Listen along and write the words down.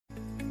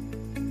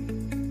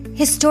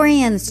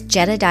Historians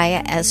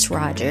Jedediah S.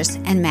 Rogers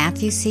and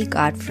Matthew C.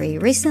 Godfrey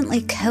recently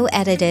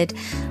co-edited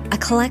a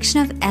collection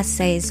of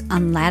essays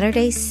on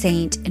Latter-day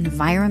Saint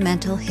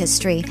environmental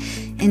history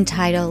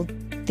entitled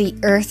 "The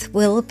Earth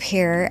Will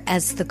Appear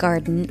as the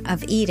Garden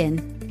of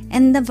Eden."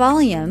 In the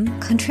volume,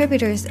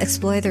 contributors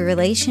explore the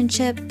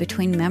relationship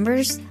between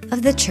members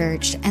of the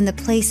church and the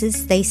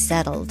places they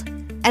settled.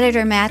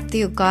 Editor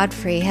Matthew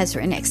Godfrey has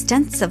written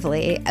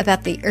extensively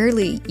about the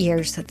early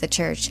years of the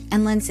church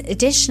and lends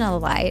additional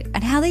light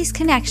on how these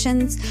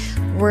connections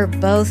were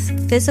both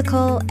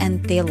physical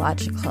and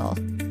theological.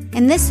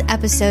 In this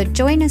episode,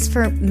 join us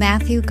for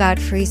Matthew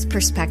Godfrey's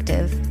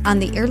perspective on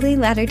the early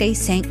Latter-day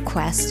Saint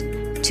quest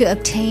to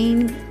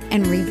obtain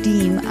and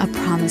redeem a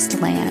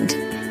promised land.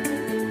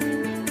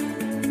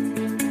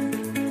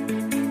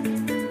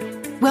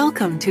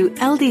 Welcome to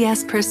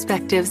LDS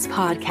Perspectives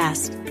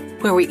Podcast,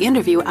 where we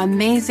interview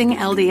amazing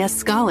LDS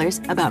scholars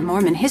about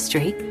Mormon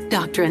history,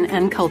 doctrine,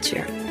 and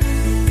culture.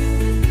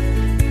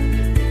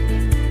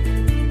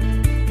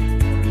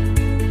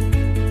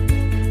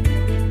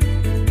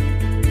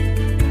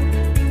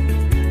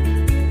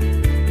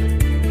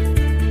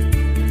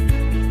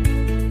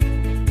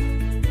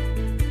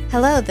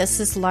 Hello,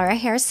 this is Laura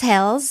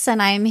Harris-Hales, and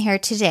I am here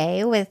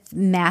today with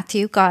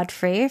Matthew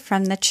Godfrey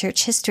from the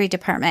Church History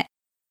Department.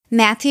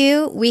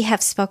 Matthew, we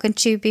have spoken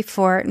to you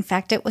before. In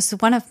fact, it was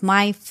one of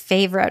my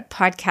favorite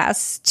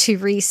podcasts to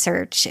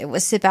research. It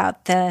was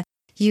about the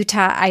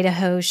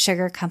Utah-Idaho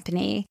Sugar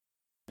Company.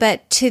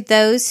 But to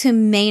those who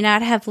may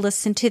not have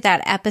listened to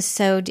that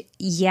episode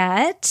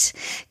yet,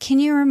 can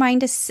you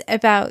remind us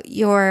about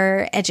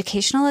your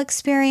educational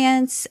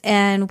experience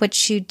and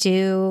what you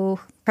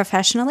do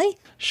professionally?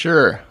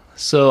 Sure.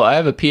 So I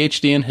have a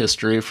PhD in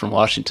history from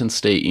Washington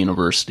State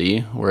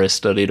University, where I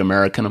studied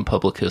American and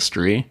public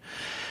history.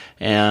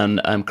 And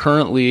I'm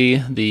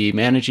currently the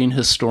managing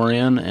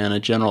historian and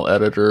a general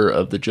editor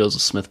of the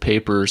Joseph Smith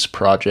Papers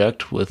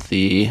project with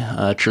the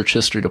Church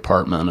History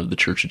Department of the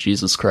Church of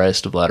Jesus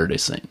Christ of Latter-day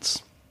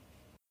Saints.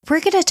 We're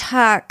going to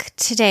talk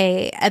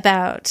today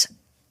about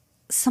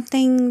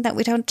something that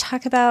we don't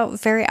talk about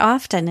very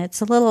often.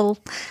 It's a little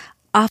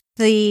off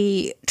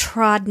the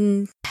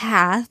trodden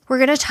path. We're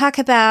going to talk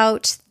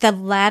about the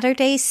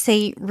Latter-day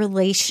Saint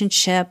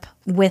relationship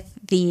with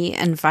the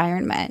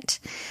environment.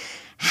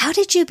 How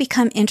did you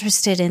become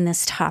interested in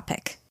this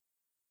topic?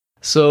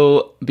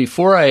 So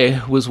before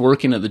I was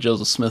working at the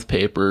Joseph Smith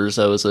Papers,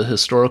 I was a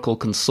historical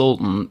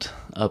consultant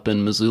up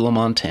in Missoula,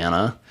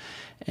 Montana,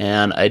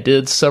 and I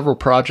did several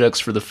projects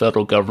for the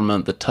federal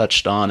government that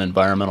touched on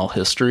environmental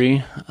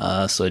history.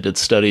 So I did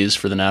studies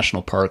for the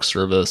National Park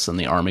Service and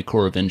the Army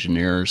Corps of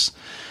Engineers,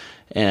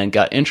 and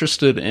got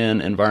interested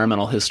in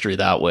environmental history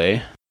that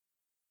way.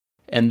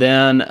 And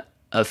then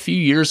a few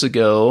years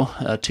ago,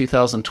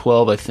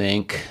 2012, I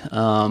think,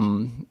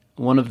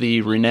 one of the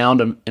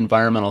renowned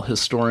environmental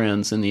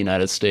historians in the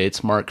United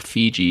States, Mark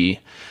Fiji,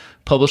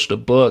 published a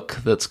book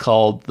that's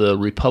called The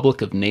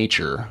Republic of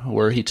Nature,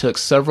 where he took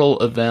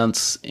several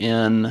events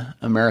in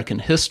American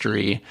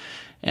history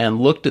and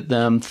looked at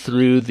them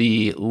through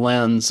the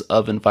lens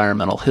of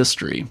environmental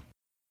history.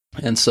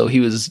 And so he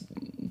was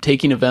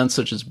taking events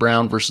such as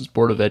Brown versus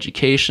Board of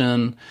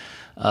Education,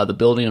 the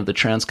building of the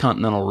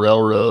Transcontinental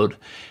Railroad,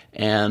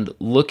 and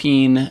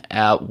looking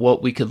at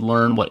what we could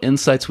learn, what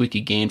insights we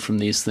could gain from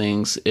these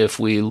things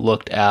if we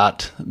looked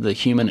at the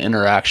human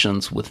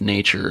interactions with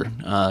nature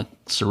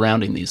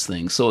surrounding these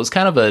things. So it was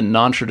kind of a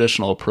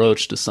non-traditional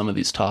approach to some of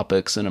these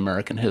topics in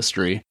American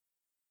history.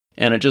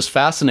 And it just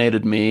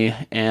fascinated me,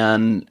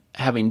 and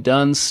having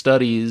done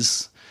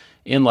studies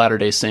in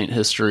Latter-day Saint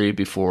history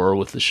before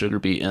with the sugar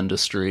beet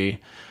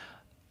industry,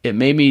 it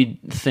made me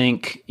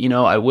think,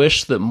 I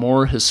wish that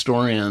more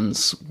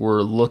historians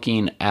were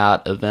looking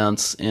at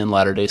events in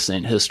Latter-day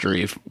Saint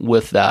history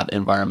with that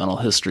environmental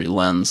history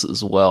lens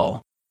as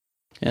well.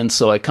 And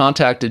so I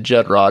contacted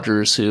Jed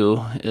Rogers,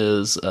 who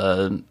is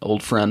an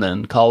old friend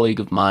and colleague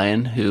of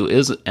mine, who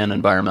is an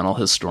environmental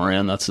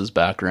historian. That's his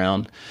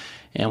background.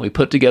 And we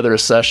put together a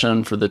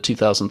session for the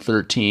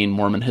 2013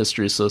 Mormon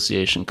History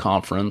Association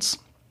conference.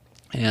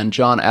 And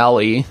John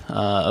Alley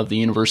of the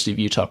University of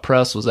Utah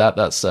Press was at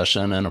that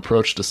session and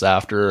approached us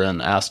after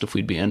and asked if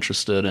we'd be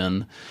interested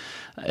in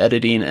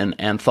editing an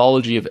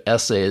anthology of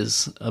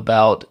essays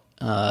about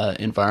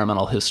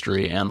environmental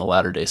history and the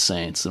Latter-day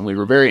Saints. And we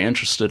were very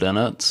interested in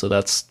it, so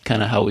that's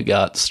kind of how we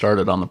got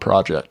started on the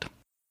project.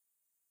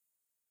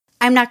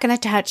 I'm not going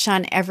to touch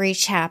on every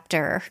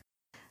chapter,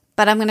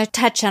 but I'm going to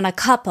touch on a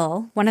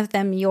couple, one of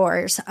them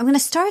yours. I'm going to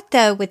start,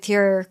 though, with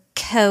your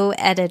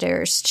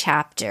co-editor's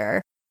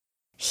chapter.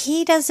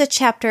 He does a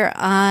chapter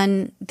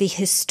on the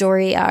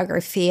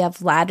historiography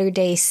of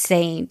Latter-day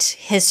Saint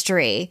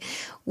history,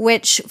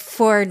 which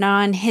for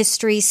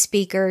non-history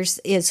speakers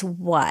is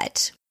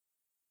what?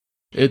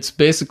 It's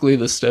basically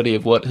the study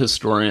of what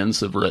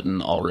historians have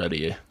written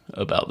already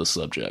about the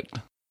subject.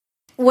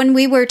 When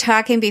we were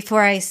talking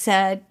before, I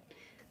said,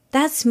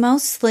 that's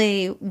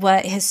mostly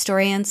what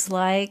historians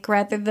like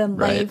rather than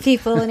lay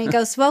people. And he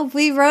goes, well,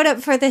 we wrote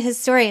it for the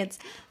historians.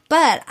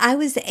 But I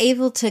was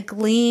able to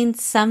glean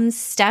some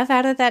stuff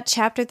out of that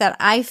chapter that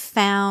I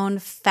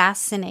found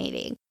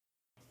fascinating.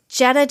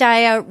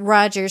 Jedediah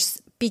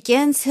Rogers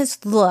begins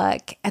his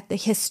look at the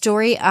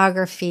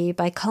historiography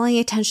by calling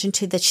attention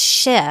to the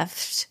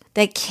shift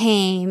that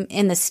came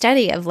in the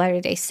study of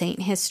Latter-day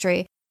Saint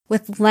history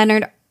with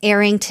Leonard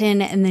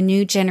Arrington and the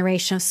new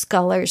generation of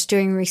scholars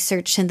doing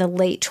research in the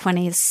late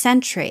 20th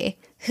century,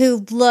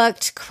 who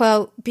looked,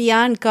 quote,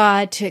 beyond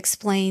God to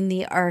explain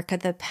the arc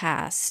of the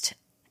past.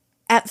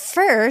 At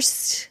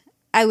first,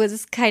 I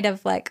was kind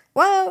of like,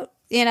 whoa,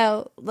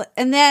 and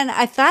then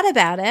I thought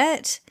about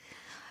it.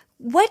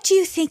 What do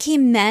you think he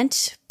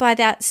meant by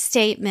that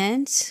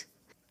statement?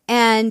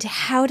 And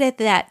how did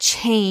that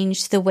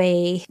change the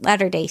way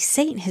Latter-day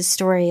Saint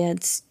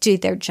historians do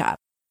their job?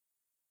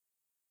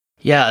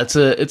 Yeah, it's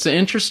an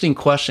interesting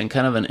question,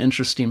 kind of an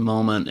interesting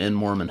moment in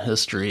Mormon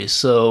history.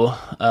 So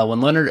when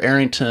Leonard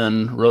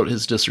Arrington wrote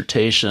his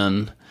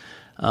dissertation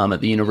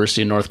at the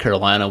University of North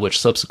Carolina, which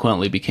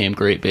subsequently became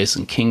Great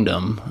Basin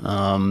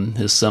Kingdom,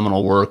 his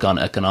seminal work on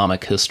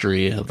economic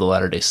history of the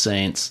Latter-day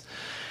Saints,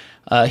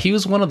 he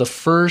was one of the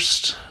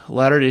first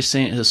Latter-day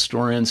Saint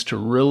historians to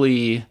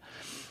really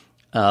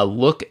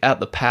look at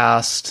the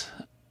past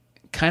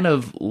kind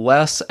of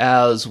less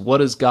as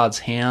what is God's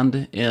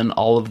hand in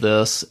all of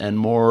this and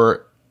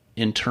more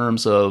in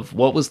terms of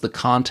what was the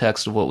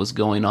context of what was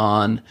going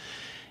on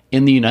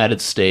in the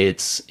United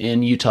States,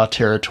 in Utah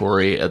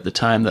Territory at the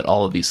time that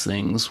all of these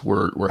things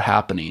were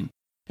happening.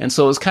 And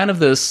so it was kind of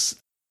this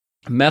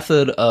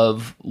method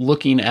of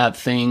looking at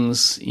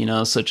things,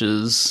 such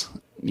as,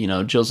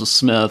 Joseph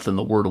Smith and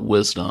the Word of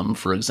Wisdom,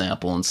 for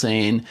example, and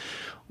saying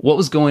what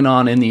was going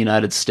on in the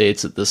United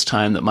States at this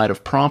time that might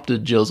have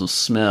prompted Joseph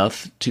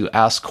Smith to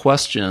ask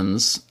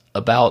questions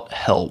about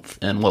health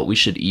and what we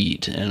should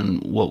eat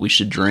and what we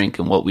should drink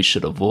and what we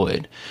should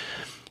avoid.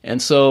 And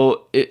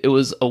so it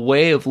was a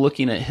way of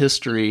looking at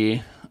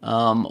history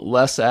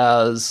less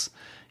as,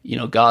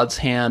 God's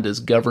hand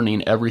is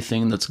governing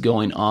everything that's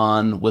going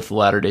on with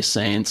Latter-day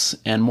Saints,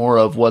 and more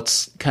of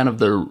what's kind of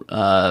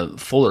the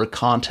fuller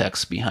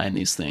context behind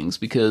these things.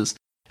 Because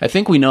I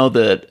think we know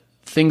that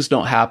things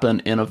don't happen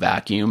in a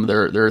vacuum.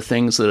 There are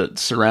things that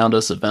surround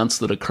us, events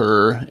that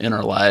occur in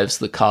our lives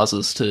that cause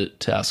us to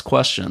ask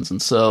questions. And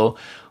so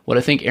what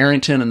I think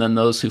Arrington and then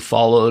those who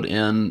followed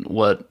in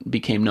what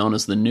became known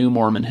as the New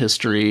Mormon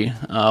history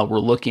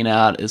were looking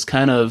at is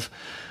kind of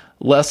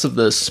less of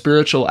the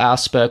spiritual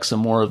aspects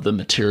and more of the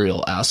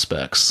material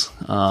aspects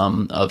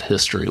of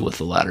history with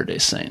the Latter-day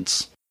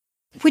Saints.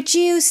 Would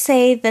you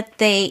say that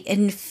they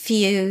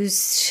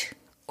infused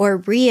or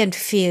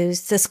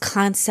reinfused this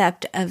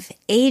concept of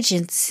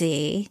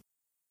agency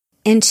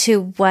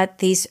into what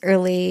these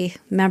early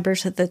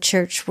members of the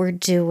church were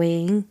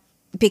doing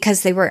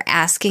because they were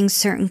asking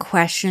certain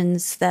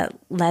questions that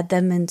led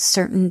them in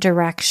certain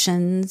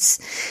directions?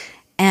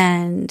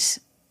 And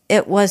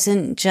it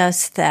wasn't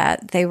just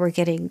that they were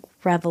getting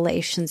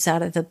revelations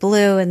out of the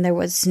blue and there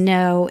was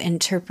no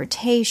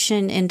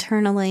interpretation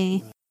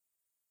internally.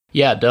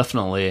 Yeah,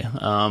 definitely.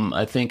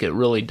 I think it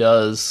really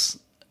does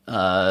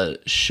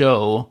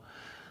show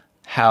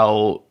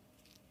how,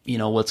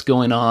 what's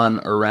going on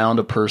around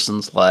a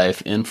person's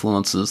life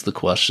influences the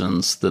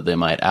questions that they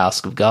might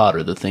ask of God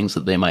or the things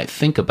that they might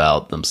think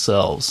about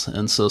themselves.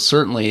 And so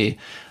certainly,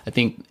 I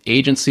think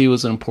agency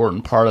was an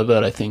important part of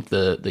it. I think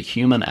the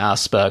human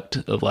aspect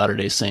of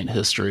Latter-day Saint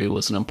history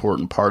was an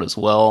important part as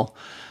well.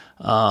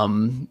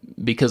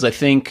 Because I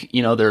think,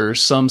 there are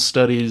some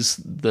studies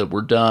that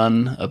were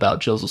done about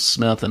Joseph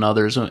Smith and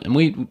others, and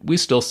we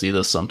still see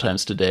this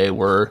sometimes today,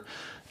 where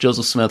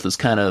Joseph Smith is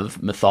kind of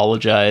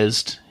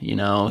mythologized.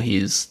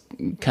 He's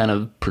kind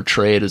of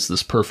portrayed as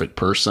this perfect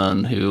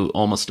person who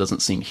almost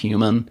doesn't seem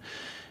human.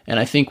 And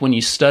I think when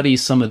you study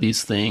some of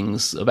these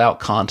things about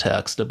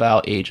context,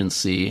 about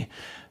agency,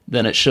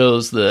 then it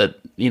shows that,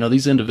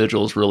 these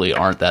individuals really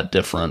aren't that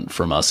different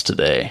from us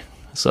today.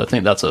 So I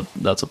think that's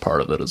a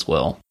part of it as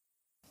well.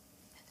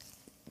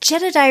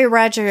 Jedediah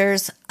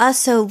Rogers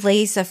also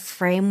lays a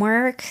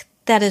framework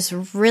that is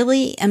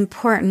really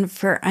important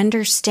for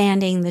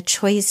understanding the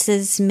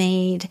choices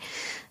made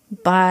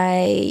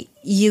by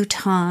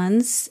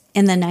Utahns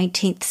in the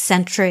 19th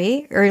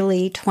century,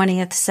 early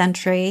 20th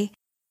century,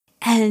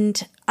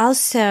 and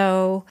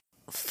also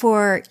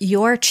for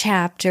your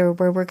chapter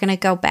where we're going to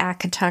go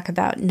back and talk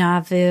about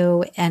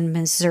Nauvoo and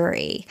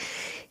Missouri.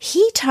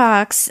 He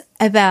talks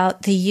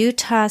about the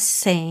Utah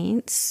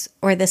Saints,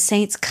 or the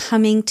Saints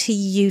coming to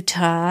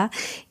Utah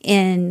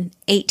in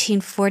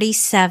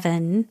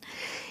 1847,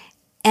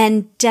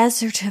 and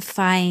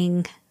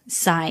desertifying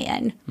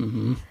Zion.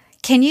 Mm-hmm.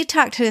 Can you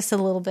talk to us a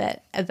little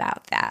bit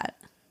about that?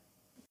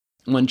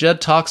 When Jed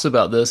talks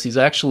about this, he's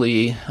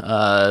actually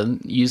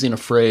using a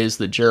phrase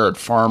that Jared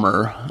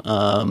Farmer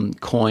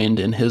coined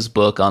in his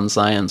book on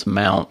Zion's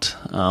Mount,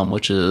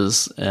 which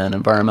is an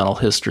environmental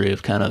history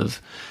of kind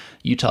of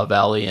Utah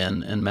Valley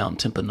and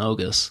Mount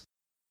Timpanogos.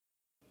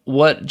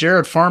 What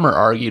Jared Farmer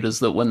argued is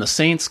that when the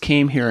Saints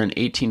came here in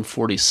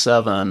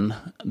 1847,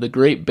 the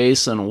Great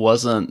Basin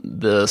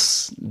wasn't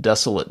this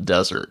desolate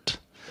desert.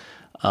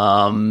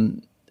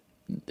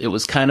 It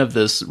was kind of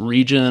this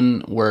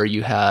region where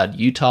you had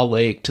Utah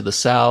Lake to the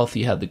south,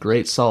 you had the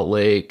Great Salt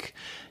Lake,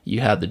 you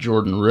had the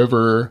Jordan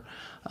River,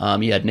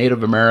 you had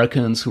Native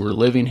Americans who were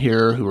living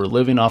here, who were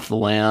living off the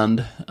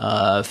land,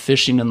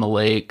 fishing in the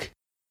lake.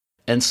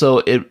 And so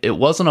it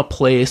wasn't a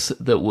place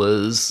that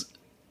was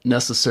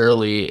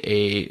necessarily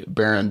a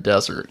barren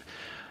desert.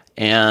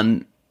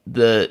 And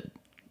the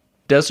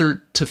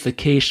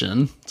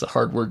desertification, it's a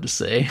hard word to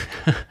say,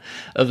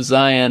 of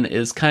Zion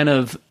is kind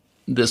of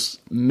this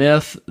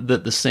myth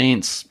that the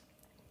saints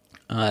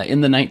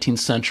in the 19th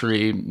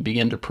century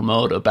began to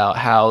promote about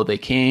how they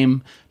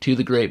came to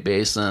the Great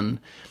Basin.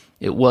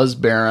 It was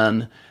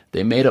barren.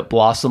 They made it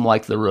blossom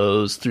like the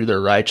rose through their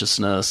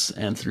righteousness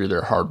and through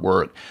their hard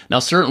work. Now,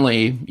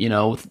 certainly,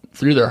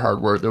 through their hard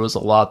work, there was a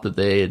lot that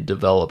they had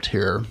developed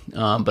here.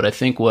 But I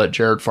think what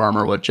Jared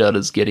Farmer, what Jed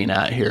is getting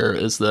at here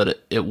is that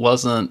it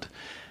wasn't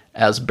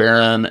as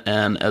barren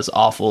and as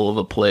awful of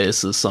a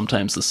place as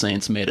sometimes the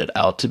saints made it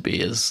out to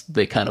be, as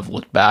they kind of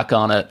look back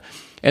on it.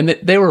 And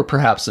they were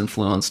perhaps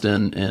influenced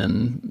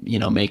in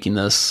making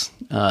this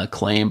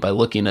claim by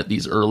looking at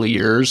these early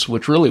years,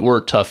 which really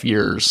were tough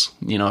years,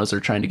 as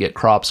they're trying to get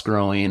crops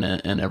growing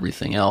and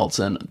everything else.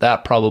 And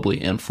that probably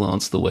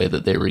influenced the way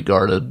that they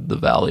regarded the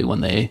valley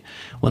when they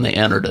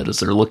entered it. As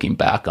they're looking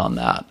back on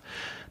that,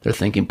 they're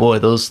thinking, boy,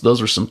 those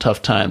were some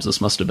tough times.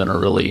 This must have been a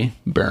really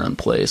barren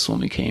place when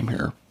we came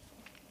here.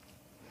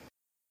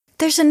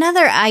 There's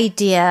another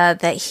idea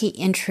that he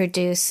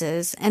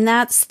introduces, and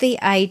that's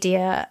the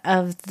idea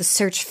of the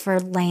search for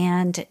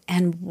land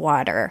and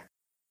water.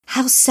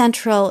 How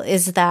central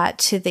is that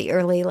to the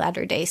early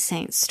Latter-day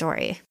Saints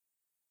story?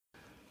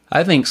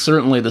 I think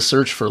certainly the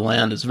search for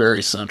land is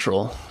very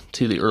central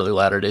to the early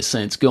Latter-day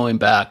Saints, going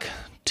back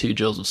to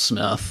Joseph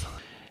Smith.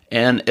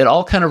 And it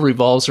all kind of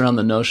revolves around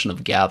the notion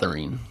of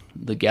gathering,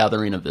 the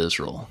gathering of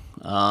Israel.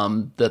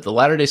 That the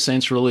Latter-day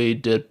Saints really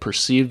did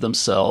perceive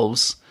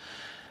themselves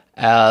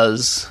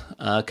as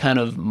kind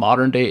of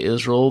modern-day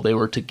Israel. They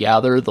were to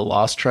gather the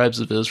lost tribes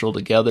of Israel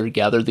together,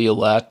 gather the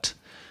elect,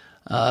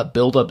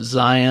 build up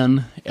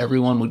Zion.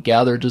 Everyone would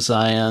gather to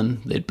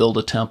Zion. They'd build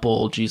a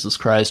temple. Jesus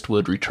Christ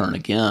would return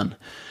again.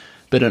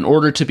 But in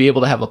order to be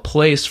able to have a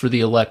place for the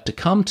elect to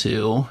come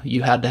to,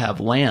 you had to have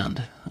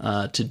land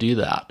to do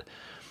that.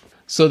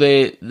 So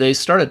they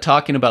started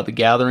talking about the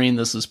gathering.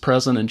 This is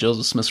present in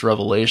Joseph Smith's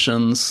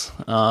Revelations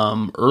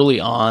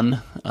early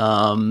on,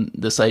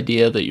 this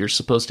idea that you're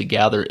supposed to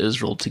gather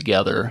Israel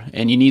together,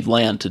 and you need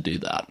land to do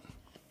that.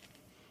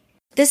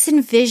 This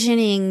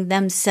envisioning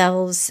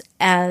themselves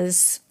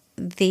as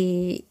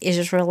the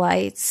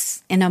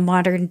Israelites in a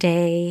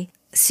modern-day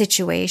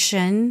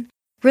situation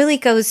really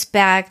goes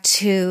back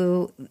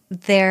to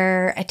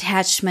their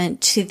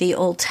attachment to the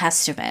Old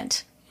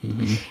Testament.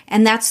 Mm-hmm.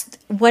 And that's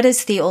what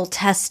is the Old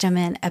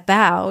Testament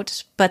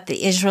about, but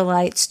the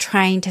Israelites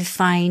trying to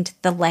find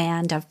the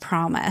land of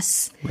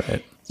promise.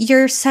 Right.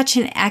 You're such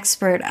an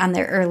expert on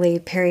the early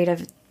period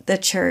of the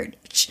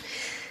church.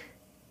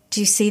 Do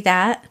you see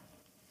that?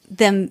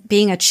 Them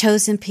being a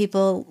chosen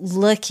people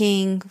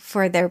looking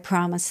for their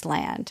promised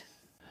land.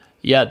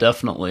 Yeah,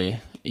 definitely.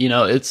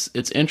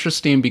 It's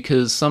interesting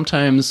because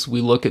sometimes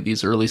we look at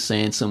these early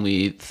saints and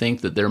we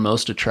think that they're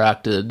most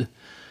attracted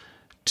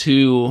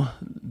to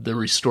the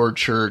restored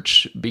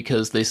church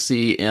because they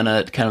see in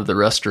it kind of the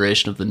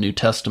restoration of the New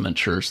Testament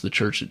church, the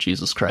church that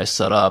Jesus Christ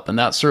set up. And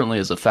that certainly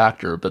is a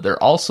factor, but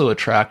they're also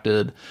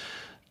attracted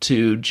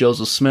to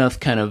Joseph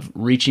Smith kind of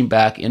reaching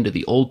back into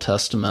the Old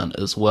Testament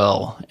as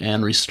well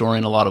and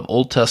restoring a lot of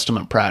Old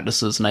Testament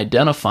practices and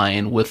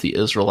identifying with the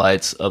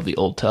Israelites of the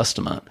Old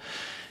Testament.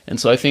 And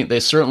so I think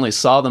they certainly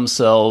saw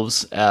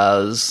themselves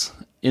as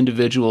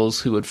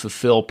individuals who would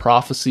fulfill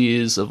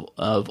prophecies of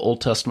Old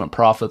Testament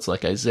prophets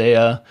like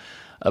Isaiah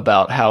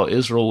about how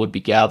Israel would be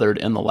gathered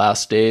in the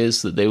last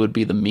days, that they would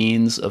be the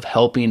means of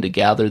helping to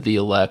gather the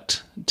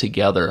elect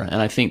together.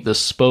 And I think this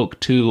spoke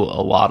to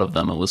a lot of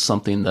them. It was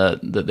something that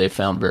they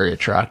found very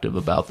attractive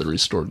about the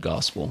restored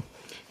gospel.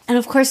 And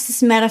of course,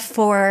 this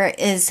metaphor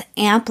is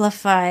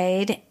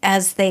amplified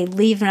as they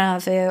leave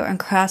Nauvoo and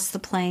cross the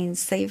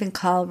plains. They even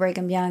call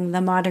Brigham Young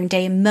the modern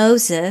day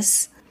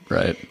Moses.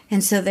 Right.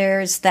 And so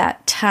there's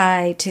that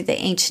tie to the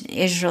ancient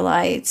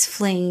Israelites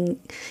fleeing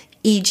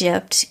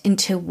Egypt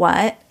into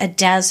what? A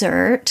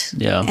desert.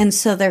 Yeah. And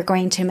so they're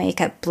going to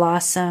make it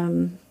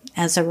blossom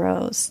as a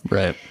rose.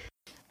 Right.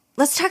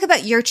 Let's talk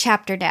about your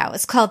chapter now.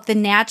 It's called The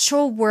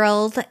Natural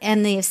World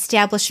and the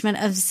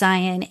Establishment of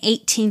Zion,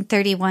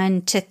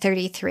 1831 to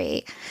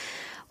 33.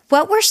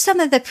 What were some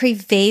of the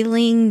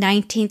prevailing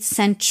 19th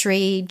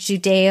century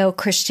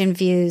Judeo-Christian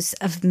views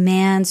of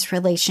man's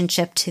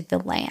relationship to the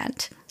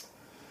land?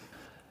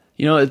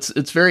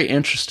 It's very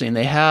interesting.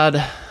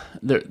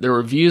 There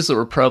were views that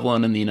were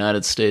prevalent in the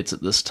United States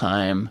at this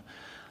time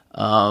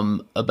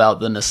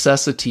about the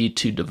necessity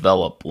to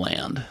develop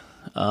land.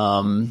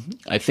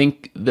 I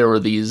think there were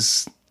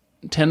these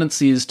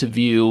tendencies to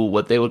view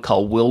what they would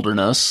call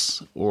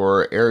wilderness,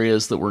 or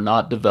areas that were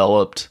not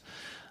developed,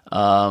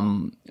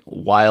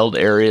 wild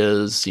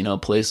areas,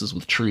 places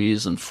with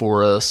trees and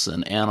forests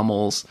and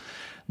animals,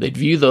 they'd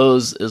view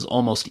those as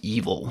almost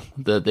evil,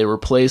 that they were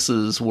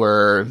places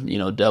where,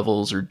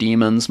 devils or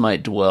demons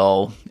might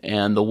dwell.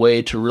 And the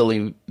way to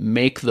really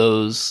make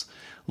those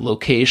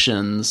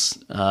locations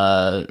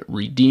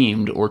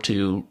redeemed, or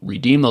to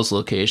redeem those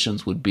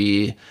locations, would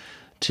be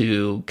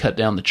to cut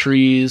down the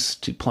trees,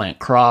 to plant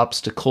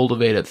crops, to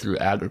cultivate it through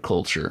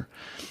agriculture.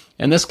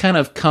 And this kind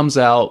of comes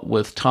out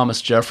with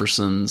Thomas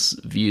Jefferson's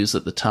views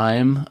at the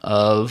time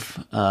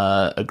of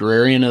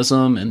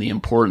agrarianism and the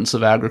importance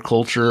of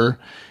agriculture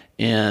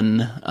in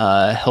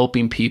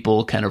helping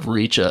people kind of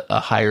reach a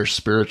higher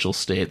spiritual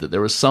state, that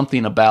there was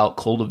something about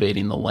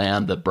cultivating the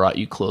land that brought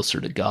you closer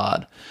to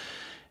God.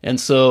 And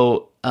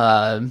so,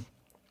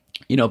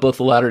 both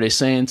the Latter-day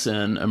Saints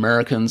and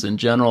Americans in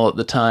general at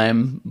the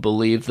time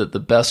believed that the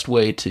best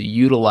way to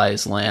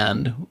utilize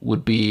land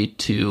would be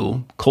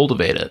to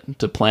cultivate it,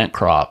 to plant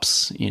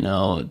crops,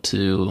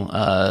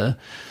 to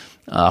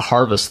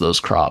harvest those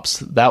crops.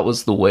 That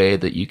was the way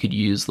that you could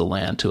use the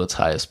land to its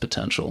highest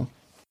potential.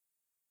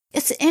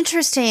 It's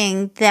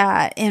interesting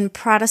that in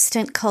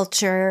Protestant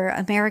culture,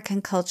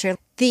 American culture,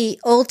 the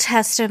Old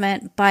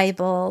Testament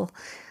Bible,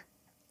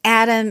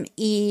 Adam,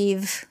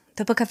 Eve,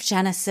 the book of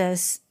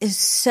Genesis is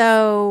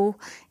so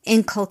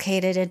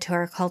inculcated into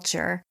our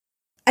culture.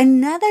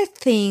 Another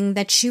thing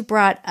that you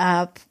brought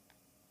up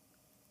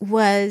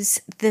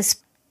was this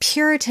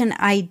Puritan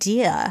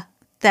idea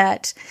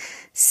that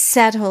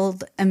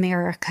settled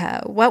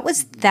America. What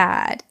was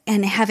that,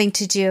 and having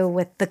to do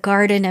with the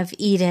Garden of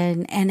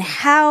Eden, and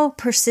how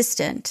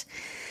persistent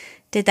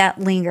did that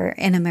linger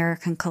in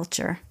American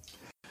culture?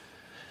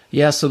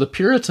 Yeah, so the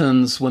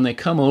Puritans, when they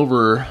come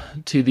over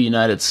to the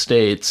United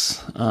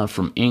States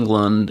from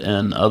England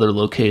and other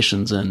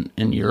locations in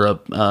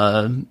Europe,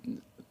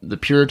 the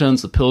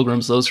Puritans, the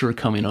Pilgrims, those who are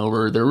coming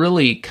over, they're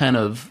really kind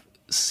of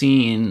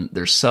seeing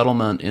their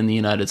settlement in the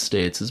United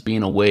States as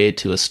being a way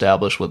to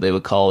establish what they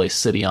would call a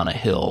city on a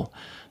hill,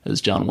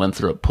 as John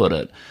Winthrop put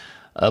it,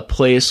 a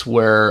place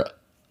where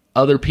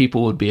other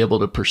people would be able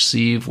to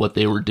perceive what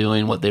they were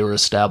doing, what they were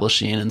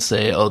establishing, and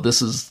say, oh,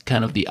 this is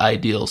kind of the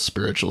ideal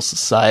spiritual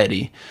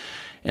society.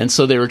 And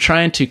so they were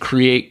trying to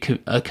create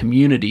a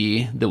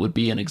community that would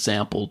be an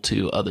example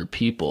to other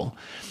people.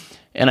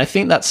 And I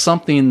think that's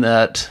something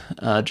that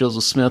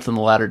Joseph Smith and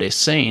the Latter-day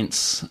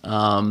Saints,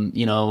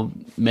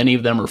 many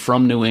of them are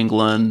from New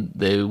England.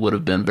 They would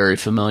have been very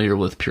familiar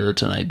with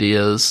Puritan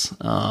ideas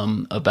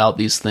about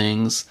these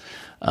things.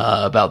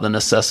 About the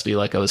necessity,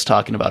 like I was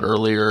talking about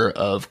earlier,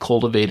 of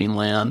cultivating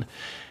land.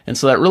 And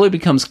so that really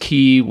becomes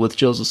key with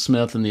Joseph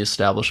Smith and the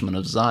establishment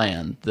of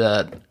Zion,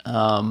 that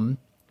the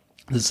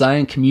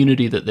Zion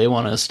community that they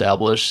want to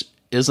establish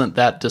isn't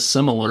that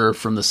dissimilar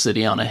from the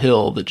city on a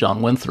hill that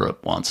John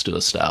Winthrop wants to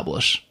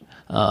establish.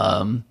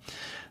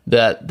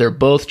 That they're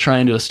both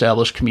trying to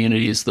establish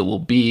communities that will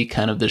be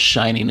kind of this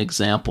shining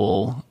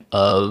example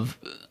of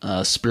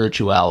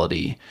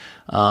spirituality,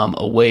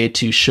 a way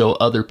to show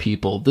other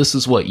people this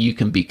is what you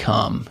can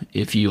become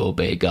if you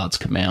obey God's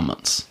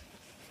commandments.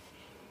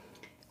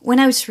 When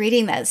I was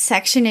reading that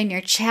section in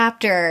your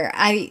chapter,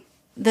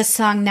 the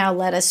song "Now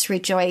Let Us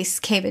Rejoice"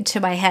 came into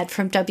my head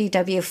from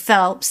W.W.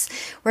 Phelps,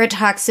 where it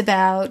talks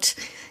about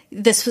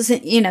this was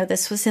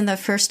in the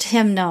first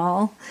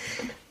hymnal,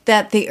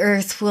 that the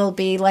earth will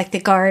be like the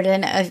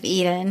Garden of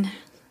Eden.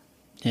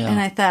 Yeah.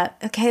 And I thought,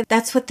 okay,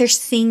 that's what they're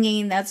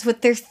singing. That's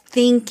what they're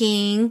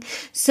thinking.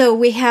 So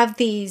we have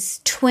these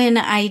twin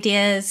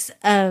ideas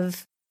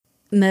of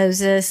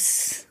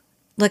Moses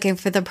looking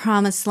for the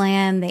promised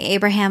land, the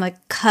Abrahamic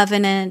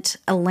covenant,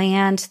 a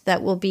land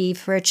that will be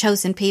for a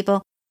chosen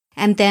people,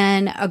 and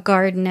then a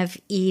Garden of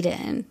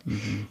Eden.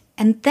 Mm-hmm.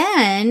 And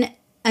then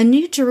a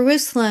New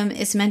Jerusalem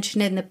is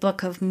mentioned in the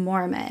Book of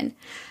Mormon.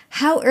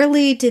 How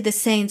early did the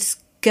saints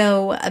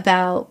go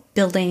about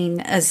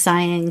building a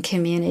Zion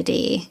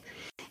community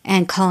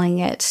and calling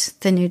it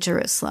the New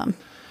Jerusalem?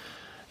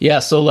 Yeah,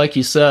 so like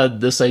you said,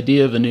 this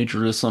idea of a New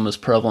Jerusalem is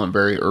prevalent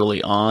very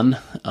early on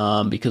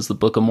because the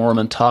Book of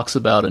Mormon talks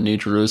about a New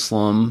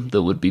Jerusalem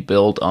that would be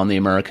built on the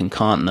American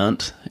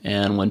continent.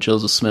 And when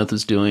Joseph Smith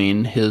is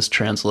doing his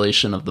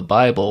translation of the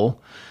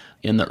Bible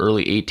in the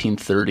early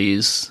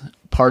 1830s,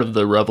 part of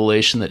the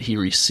revelation that he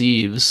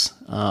receives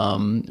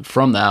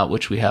from that,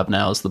 which we have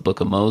now as the Book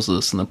of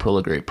Moses and the Pearl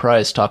of Great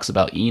Price, talks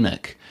about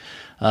Enoch,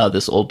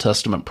 this Old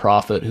Testament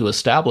prophet who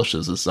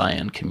establishes a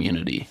Zion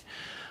community.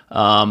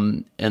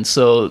 And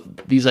so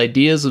these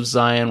ideas of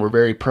Zion were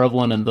very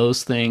prevalent in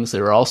those things.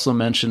 They were also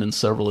mentioned in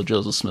several of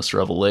Joseph Smith's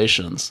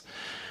revelations.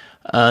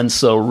 And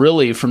so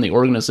really from the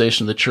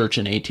organization of the church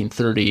in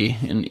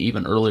 1830 and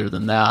even earlier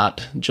than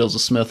that,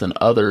 Joseph Smith and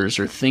others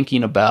are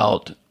thinking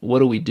about what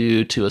do we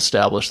do to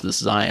establish this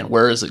Zion?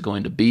 Where is it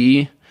going to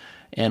be?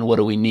 And what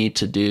do we need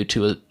to do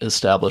to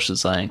establish a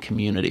Zion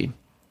community?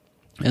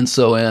 And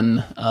so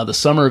in the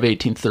summer of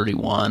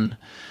 1831,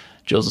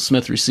 Joseph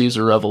Smith receives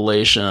a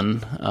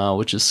revelation,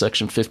 which is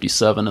section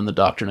 57 in the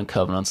Doctrine and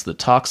Covenants, that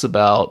talks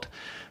about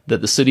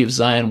that the city of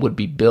Zion would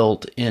be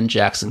built in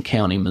Jackson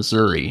County,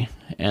 Missouri,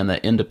 and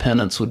that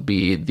Independence would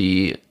be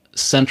the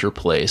center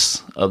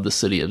place of the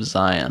city of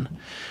Zion.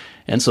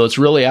 And so it's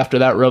really after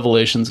that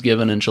revelation's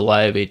given in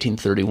July of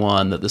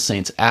 1831 that the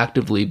saints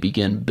actively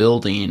begin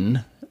building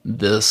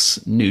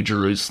this New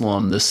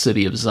Jerusalem, this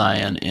city of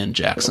Zion in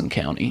Jackson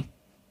County.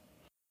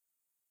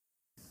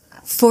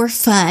 For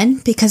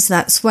fun, because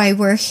that's why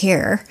we're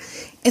here,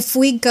 if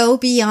we go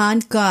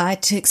beyond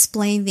God to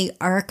explain the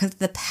arc of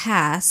the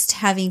past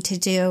having to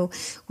do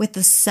with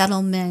the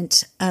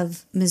settlement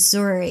of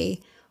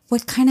Missouri,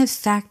 what kind of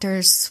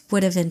factors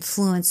would have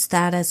influenced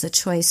that as a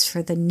choice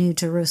for the New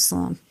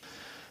Jerusalem?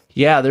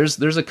 Yeah,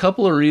 there's a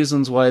couple of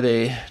reasons why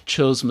they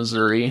chose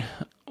Missouri.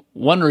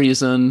 One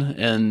reason,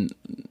 and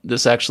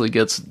this actually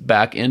gets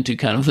back into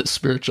kind of the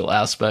spiritual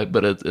aspect,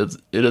 but it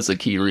is a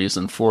key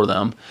reason for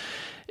them,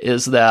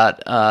 is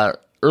that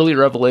early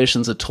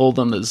revelations had told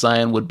them that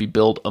Zion would be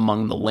built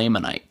among the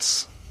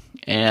Lamanites.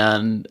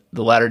 And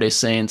the Latter-day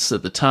Saints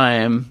at the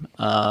time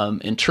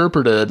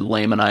interpreted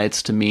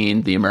Lamanites to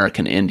mean the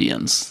American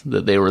Indians,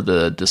 that they were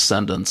the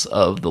descendants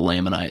of the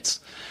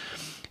Lamanites.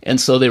 And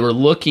so they were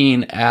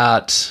looking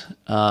at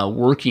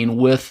working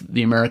with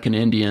the American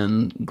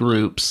Indian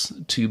groups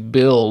to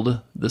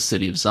build the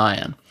city of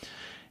Zion.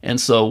 And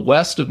so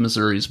west of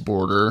Missouri's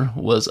border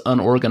was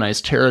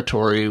unorganized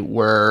territory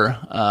where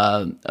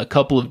a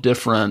couple of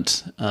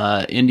different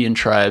Indian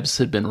tribes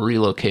had been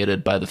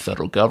relocated by the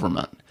federal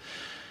government.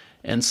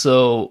 And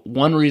so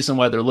one reason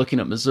why they're looking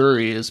at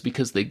Missouri is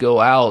because they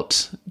go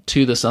out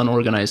to this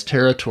unorganized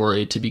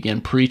territory to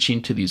begin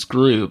preaching to these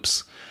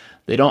groups.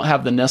 They don't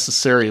have the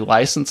necessary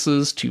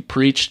licenses to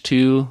preach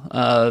to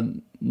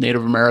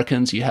Native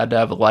Americans. You had to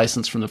have a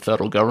license from the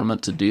federal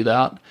government to do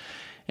that.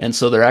 And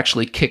so they're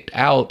actually kicked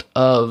out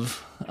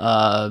of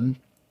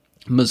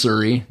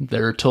Missouri.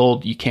 They're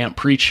told you can't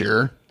preach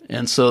here.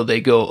 And so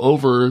they go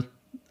over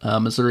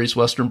Missouri's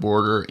western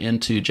border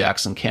into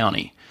Jackson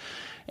County.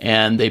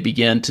 And they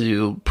begin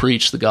to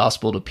preach the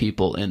gospel to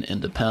people in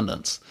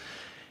Independence.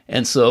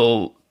 And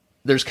so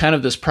there's kind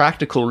of this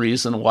practical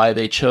reason why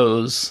they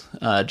chose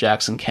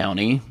Jackson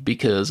County,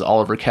 because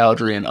Oliver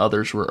Cowdery and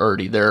others were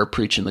already there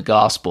preaching the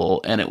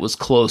gospel, and it was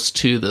close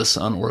to this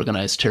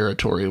unorganized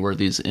territory where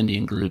these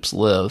Indian groups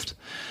lived.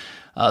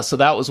 So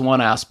that was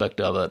one aspect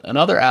of it.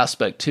 Another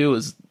aspect, too,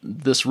 is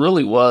this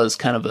really was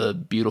kind of a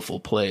beautiful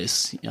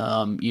place.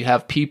 You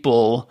have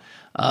people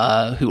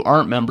who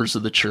aren't members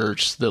of the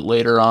church that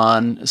later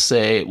on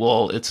say,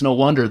 well, it's no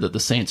wonder that the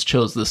saints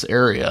chose this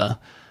area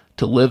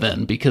to live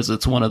in, because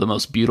it's one of the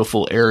most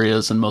beautiful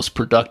areas and most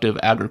productive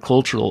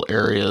agricultural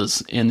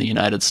areas in the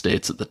United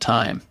States at the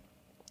time.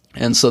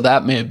 And so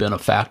that may have been a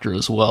factor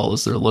as well,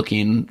 as they're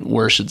looking,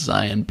 where should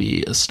Zion be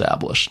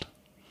established?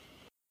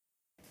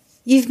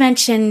 You've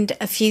mentioned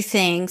a few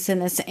things in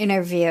this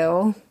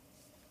interview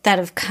that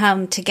have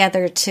come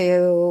together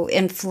to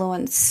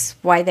influence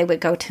why they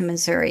would go to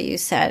Missouri. You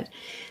said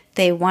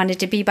they wanted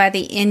to be by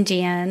the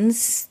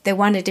Indians. They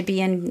wanted to be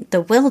in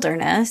the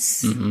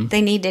wilderness. Mm-hmm.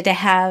 They needed to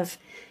have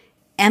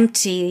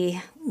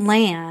empty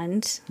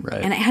land,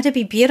 right, and it had to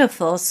be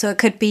beautiful, so it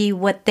could be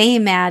what they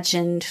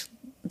imagined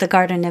the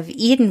Garden of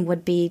Eden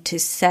would be, to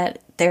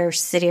set their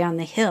city on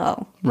the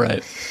hill.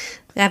 Right.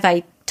 Have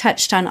I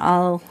touched on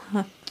all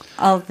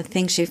of the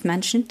things you've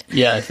mentioned?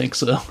 Yeah, I think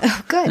so.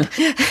 Oh, good.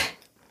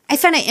 I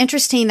find it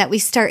interesting that we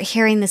start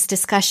hearing this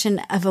discussion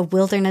of a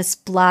wilderness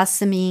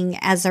blossoming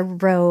as a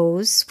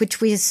rose, which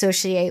we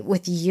associate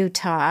with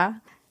Utah,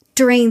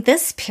 during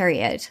this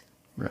period.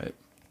 Right.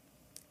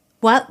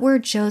 What were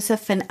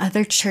Joseph and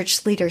other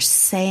church leaders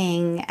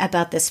saying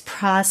about this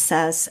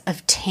process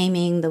of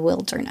taming the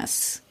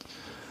wilderness?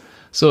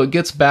 So it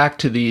gets back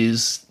to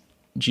these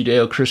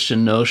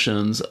Judeo-Christian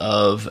notions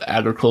of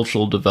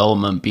agricultural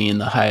development being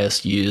the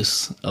highest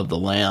use of the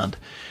land.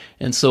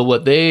 And so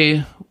what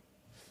they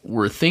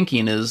were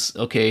thinking is,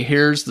 okay,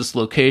 here's this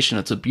location.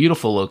 It's a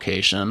beautiful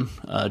location.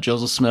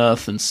 Joseph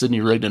Smith and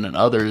Sidney Rigdon and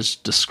others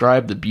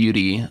describe the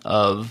beauty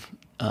of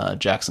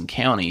Jackson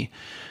County.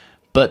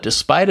 But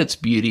despite its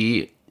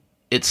beauty,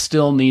 it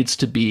still needs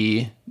to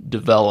be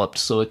developed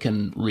so it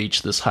can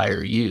reach this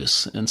higher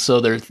use. And so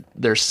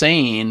they're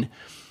saying,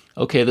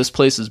 okay, this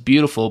place is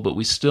beautiful, but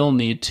we still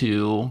need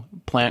to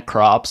plant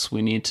crops.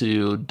 We need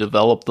to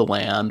develop the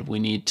land. We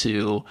need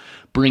to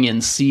bring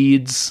in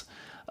seeds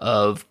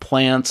of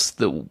plants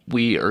that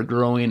we are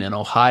growing in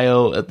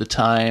Ohio at the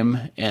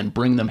time and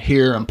bring them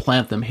here and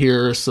plant them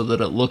here so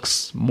that it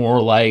looks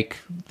more like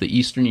the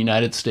eastern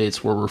United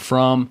States where we're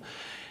from.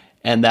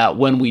 And that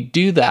when we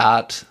do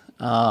that,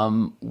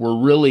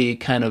 we're really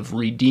kind of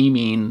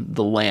redeeming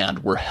the land.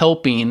 We're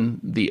helping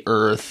the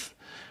earth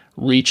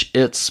reach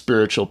its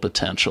spiritual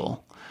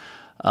potential.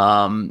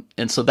 And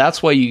so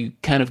that's why you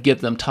kind of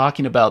get them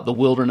talking about the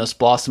wilderness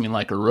blossoming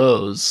like a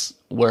rose,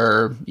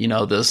 where, you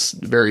know, this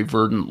very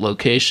verdant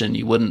location,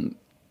 you wouldn't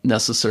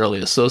necessarily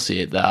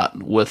associate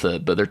that with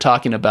it, but they're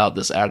talking about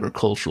this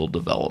agricultural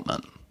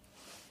development.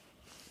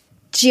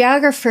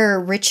 Geographer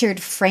Richard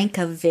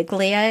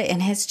Francaviglia, in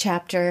his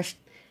chapter,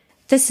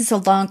 this is a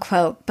long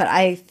quote, but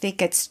I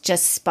think it's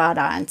just spot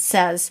on,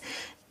 says,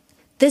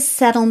 This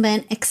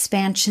settlement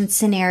expansion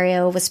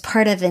scenario was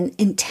part of an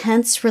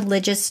intense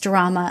religious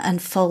drama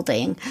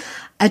unfolding,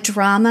 a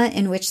drama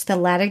in which the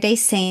Latter-day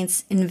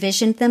Saints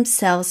envisioned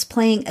themselves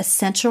playing a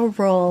central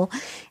role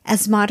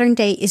as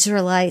modern-day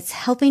Israelites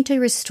helping to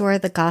restore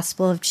the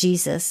gospel of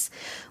Jesus,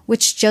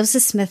 which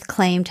Joseph Smith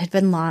claimed had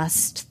been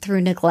lost through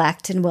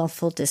neglect and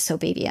willful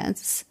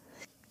disobedience.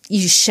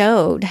 You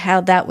showed how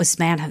that was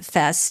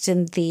manifest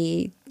in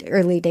the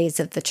early days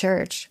of the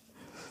church.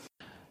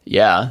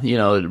 Yeah,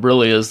 it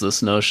really is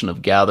this notion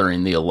of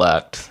gathering the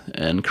elect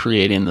and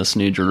creating this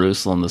New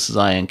Jerusalem, this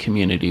Zion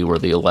community where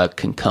the elect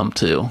can come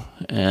to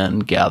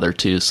and gather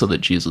to so that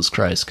Jesus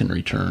Christ can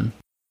return.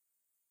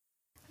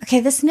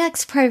 Okay, this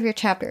next part of your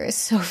chapter is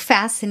so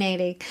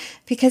fascinating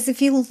because if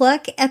you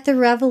look at the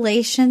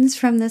revelations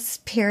from this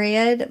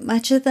period,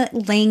 much of the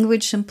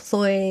language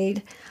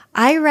employed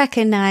I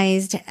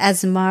recognized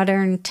as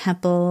modern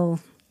temple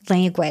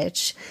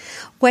language.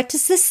 What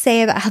does this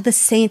say about how the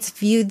saints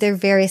viewed their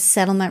various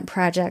settlement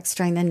projects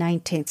during the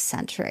 19th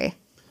century?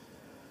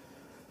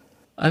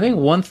 I think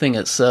one thing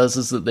it says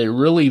is that they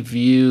really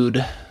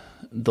viewed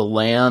the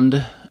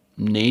land,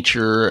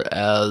 nature,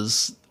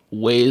 as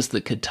ways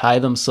that could tie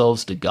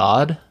themselves to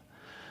God,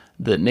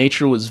 that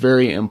nature was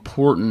very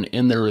important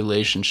in their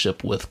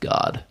relationship with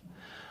God.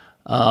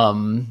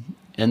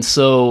 And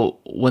so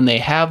when they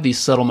have these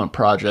settlement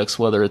projects,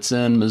 whether it's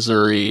in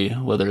Missouri,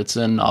 whether it's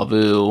in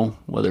Nauvoo,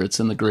 whether it's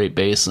in the Great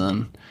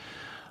Basin,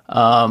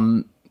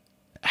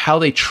 how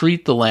they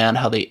treat the land,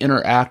 how they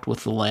interact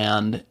with the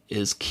land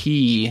is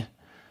key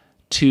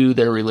to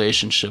their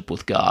relationship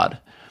with God.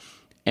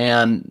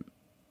 And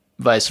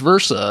vice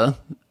versa,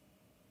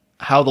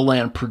 how the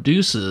land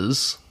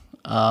produces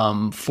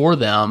for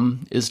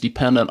them is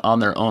dependent on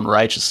their own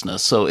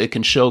righteousness. So it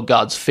can show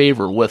God's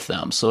favor with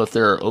them. So if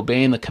they're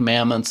obeying the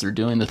commandments, they're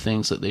doing the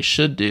things that they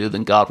should do,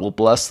 then God will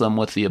bless them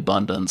with the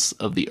abundance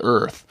of the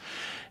earth.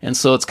 And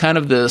so it's kind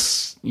of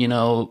this,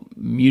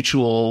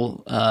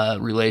 mutual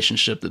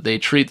relationship that they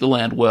treat the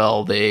land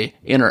well, they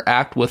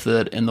interact with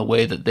it in the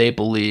way that they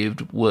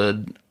believed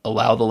would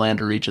allow the land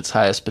to reach its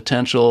highest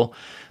potential.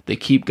 They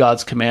keep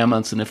God's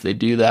commandments, and if they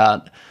do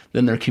that,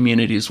 then their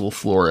communities will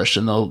flourish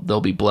and they'll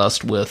be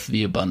blessed with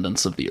the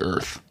abundance of the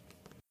earth.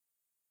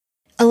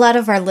 A lot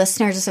of our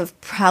listeners have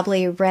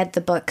probably read the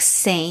book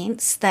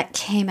Saints that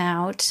came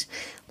out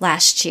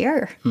last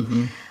year.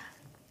 Mm-hmm.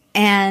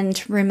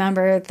 And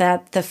remember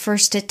that the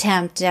first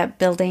attempt at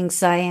building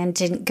Zion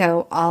didn't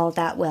go all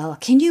that well.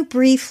 Can you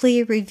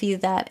briefly review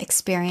that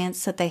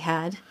experience that they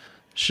had?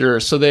 Sure.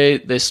 So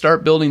they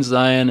start building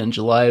Zion in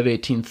July of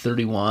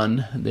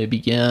 1831. They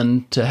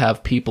begin to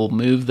have people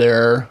move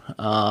there.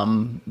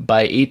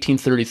 By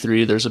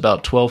 1833, there's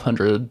about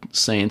 1,200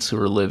 saints who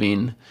are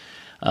living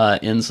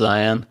in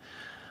Zion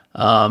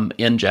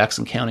in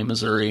Jackson County,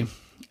 Missouri.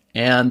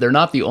 And they're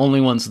not the only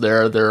ones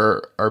there.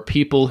 There are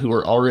people who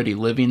are already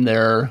living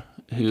there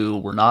who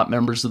were not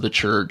members of the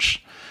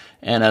church.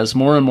 And as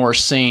more and more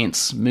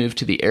saints moved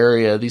to the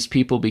area, these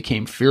people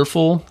became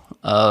fearful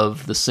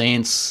of the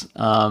saints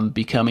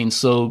becoming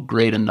so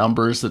great in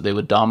numbers that they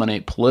would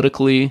dominate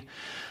politically.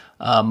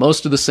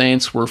 Most of the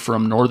saints were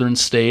from northern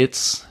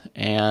states,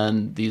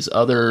 and these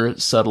other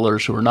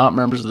settlers who were not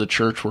members of the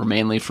church were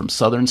mainly from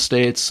southern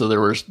states, so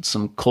there were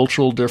some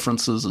cultural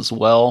differences as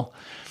well.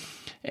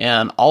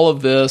 And all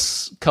of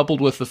this, coupled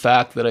with the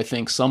fact that I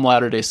think some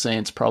Latter-day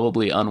Saints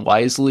probably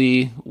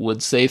unwisely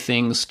would say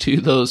things to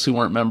those who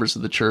weren't members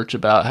of the church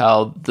about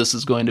how this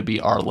is going to be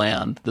our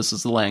land. This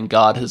is the land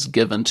God has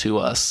given to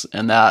us.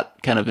 And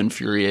that kind of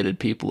infuriated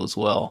people as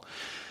well.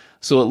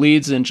 So it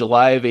leads in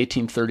July of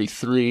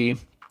 1833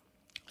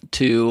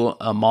 to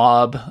a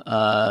mob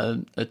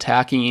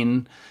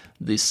attacking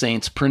the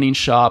Saints printing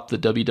shop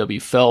that W.W.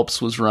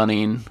 Phelps was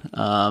running.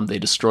 They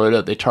destroyed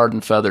it. They tarred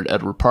and feathered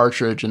Edward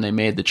Partridge, and they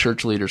made the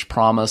church leaders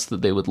promise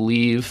that they would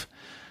leave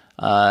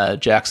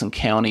Jackson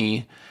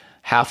County,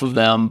 half of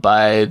them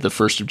by the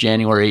 1st of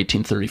January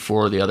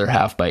 1834, the other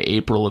half by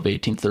April of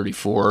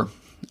 1834.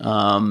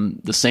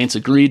 The Saints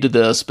agreed to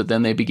this, but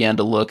then they began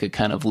to look at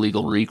kind of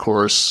legal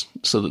recourse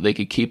so that they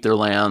could keep their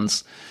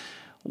lands.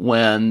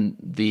 When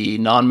the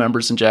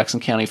non-members in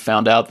Jackson County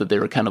found out that they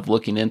were kind of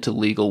looking into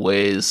legal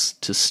ways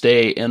to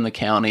stay in the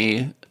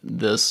county,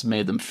 this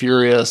made them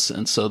furious,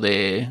 and so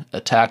they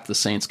attacked the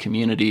Saints'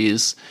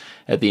 communities.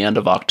 At the end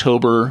of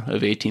October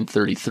of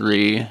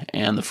 1833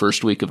 and the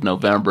first week of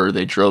November,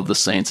 they drove the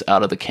Saints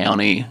out of the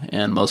county,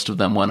 and most of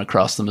them went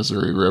across the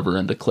Missouri River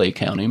into Clay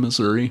County,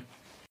 Missouri.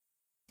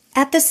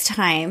 At this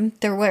time,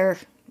 there were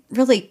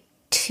really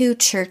two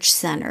church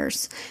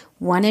centers,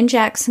 one in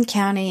Jackson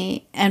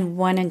County and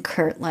one in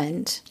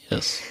Kirtland.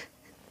 Yes.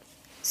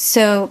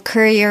 So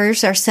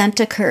couriers are sent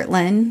to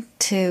Kirtland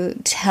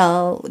to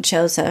tell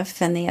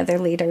Joseph and the other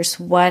leaders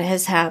what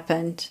has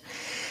happened.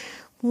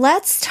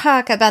 Let's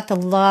talk about the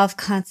law of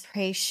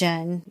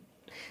consecration,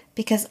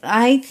 because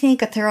I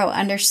think a thorough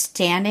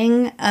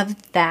understanding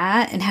of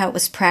that and how it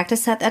was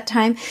practiced at that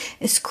time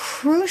is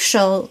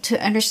crucial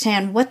to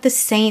understand what the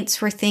saints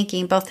were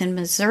thinking, both in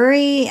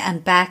Missouri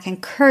and back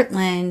in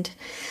Kirtland,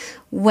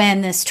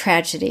 when this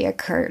tragedy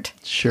occurred.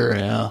 Sure,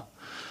 yeah.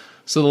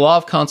 So the law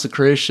of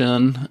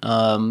consecration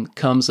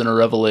comes in a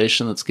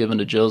revelation that's given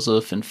to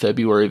Joseph in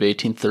February of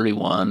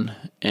 1831.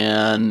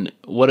 And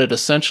what it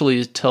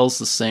essentially tells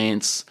the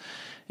saints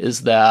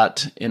is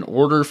that in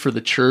order for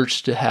the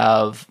church to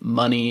have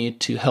money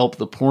to help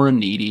the poor and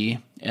needy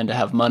and to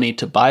have money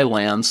to buy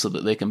land so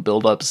that they can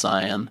build up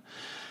Zion,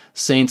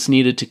 saints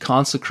needed to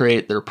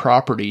consecrate their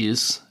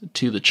properties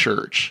to the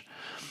church.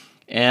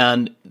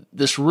 And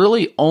this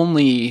really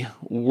only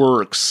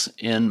works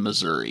in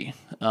Missouri.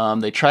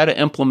 They try to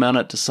implement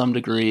it to some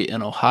degree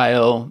in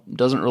Ohio. It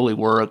doesn't really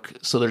work.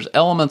 So there's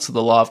elements of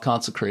the law of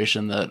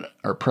consecration that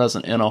are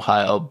present in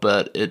Ohio,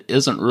 but it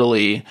isn't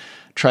really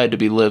tried to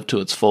be lived to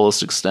its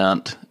fullest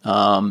extent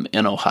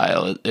in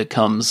Ohio. It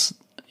comes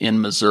in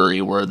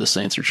Missouri where the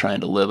saints are trying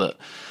to live it.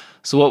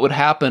 So what would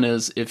happen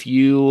is if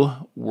you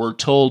were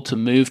told to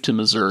move to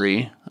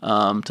Missouri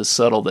to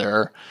settle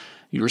there,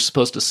 you were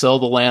supposed to sell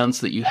the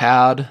lands that you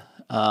had,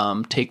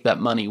 take that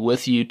money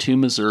with you to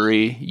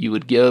Missouri. You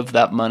would give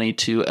that money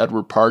to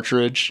Edward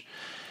Partridge.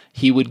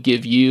 He would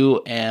give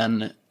you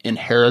an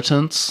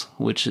inheritance,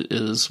 which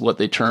is what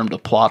they termed a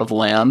plot of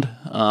land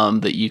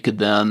that you could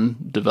then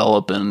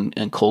develop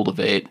and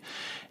cultivate.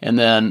 And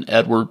then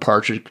Edward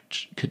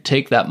Partridge could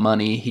take that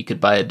money, he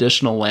could buy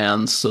additional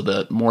lands so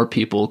that more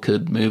people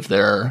could move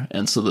there,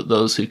 and so that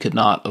those who could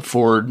not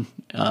afford,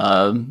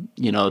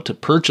 to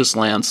purchase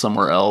land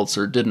somewhere else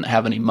or didn't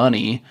have any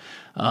money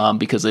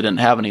because they didn't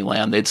have any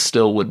land, they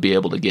still would be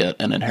able to get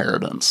an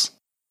inheritance.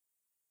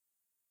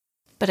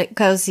 But it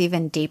goes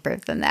even deeper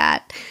than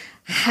that.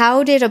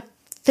 How did a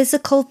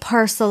physical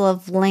parcel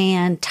of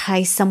land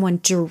tie someone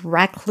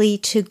directly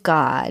to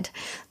God,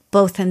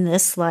 both in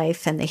this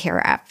life and the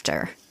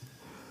hereafter?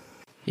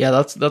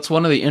 Yeah, that's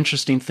one of the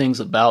interesting things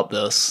about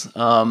this.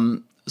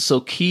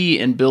 So key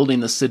in building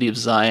the city of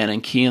Zion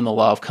and key in the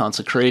law of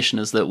consecration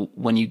is that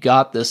when you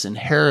got this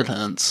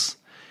inheritance,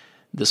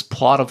 this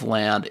plot of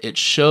land, it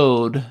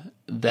showed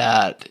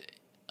that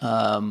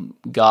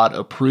God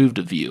approved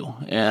of you,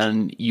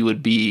 and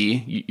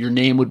your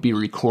name would be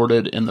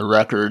recorded in the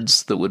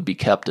records that would be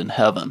kept in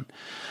heaven.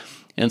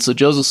 And so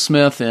Joseph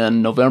Smith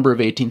in November of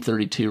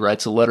 1832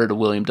 writes a letter to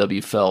William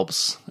W.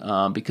 Phelps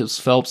because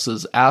Phelps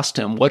has asked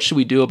him, what should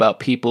we do about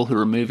people who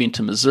are moving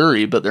to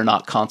Missouri but they're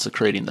not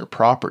consecrating their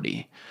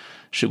property?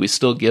 Should we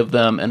still give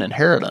them an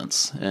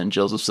inheritance? And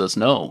Joseph says,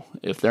 no.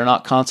 If they're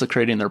not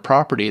consecrating their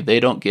property, they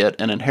don't get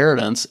an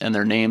inheritance, and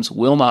their names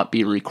will not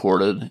be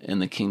recorded in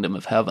the kingdom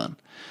of heaven.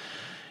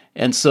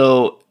 And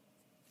so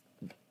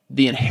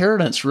the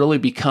inheritance really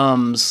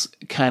becomes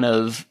kind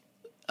of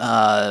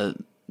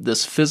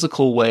this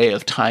physical way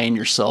of tying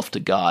yourself to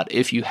God.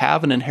 If you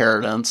have an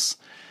inheritance,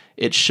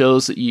 it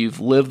shows that you've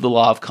lived the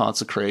law of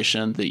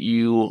consecration, that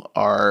you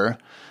are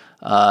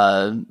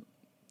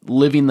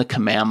living the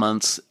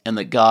commandments, and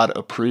that God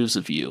approves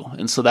of you.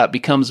 And so that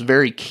becomes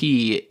very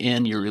key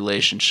in your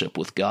relationship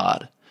with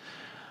God.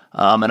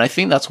 And I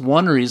think that's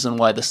one reason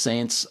why the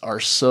saints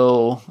are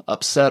so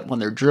upset when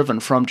they're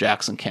driven from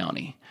Jackson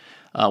County.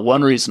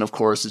 One reason, of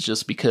course, is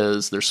just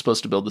because they're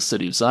supposed to build the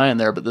city of Zion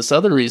there, but this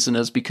other reason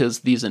is because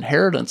these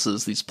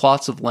inheritances, these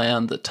plots of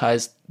land that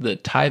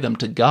tie them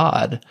to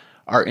God,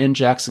 are in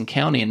Jackson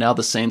County, and now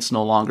the saints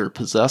no longer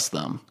possess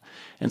them.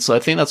 And so I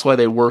think that's why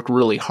they work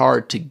really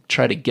hard to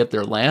try to get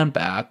their land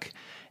back,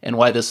 and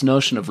why this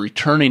notion of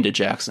returning to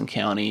Jackson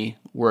County,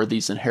 where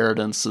these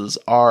inheritances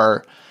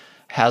are,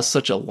 has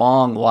such a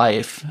long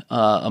life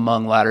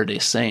among Latter-day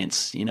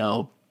Saints.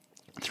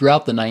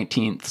 Throughout the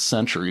 19th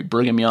century,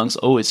 Brigham Young's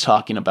always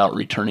talking about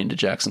returning to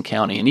Jackson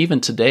County. And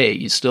even today,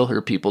 you still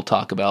hear people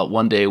talk about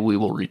one day we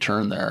will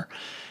return there.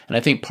 And I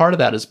think part of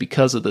that is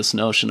because of this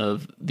notion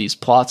of these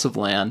plots of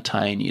land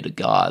tying you to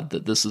God,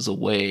 that this is a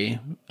way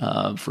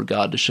for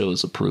God to show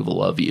his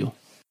approval of you.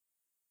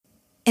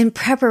 In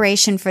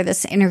preparation for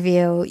this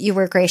interview, you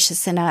were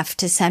gracious enough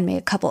to send me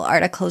a couple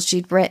articles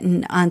you'd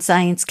written on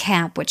Zion's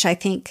Camp, which I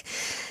think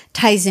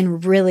ties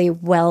in really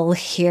well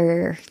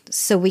here,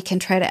 so we can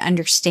try to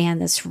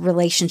understand this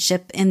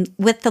relationship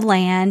with the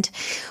land,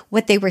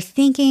 what they were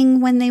thinking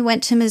when they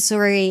went to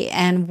Missouri,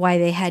 and why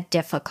they had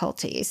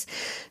difficulties.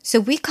 So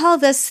we call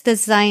this the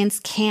Zion's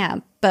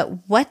Camp,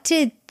 but what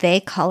did they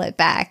call it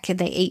back in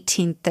the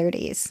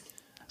 1830s?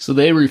 So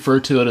they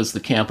refer to it as the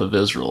Camp of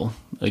Israel,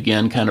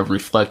 again, kind of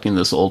reflecting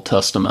this Old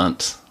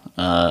Testament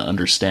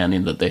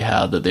understanding that they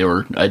had, that they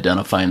were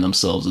identifying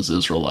themselves as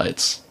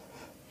Israelites.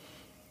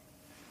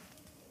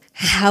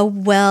 How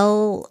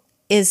well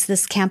is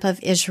this Camp of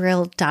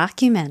Israel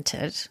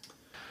documented?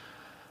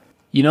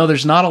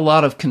 There's not a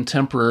lot of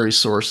contemporary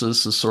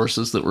sources, the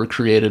sources that were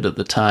created at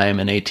the time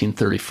in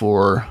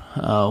 1834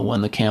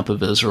 when the Camp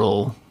of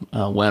Israel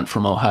went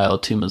from Ohio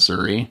to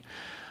Missouri.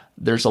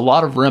 There's a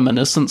lot of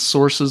reminiscent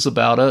sources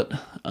about it.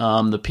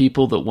 The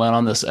people that went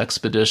on this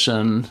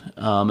expedition,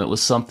 it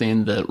was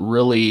something that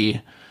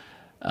really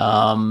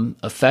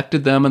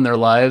affected them in their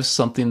lives,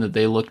 something that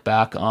they looked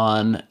back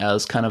on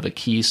as kind of a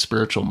key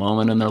spiritual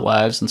moment in their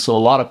lives. And so a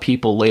lot of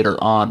people later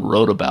on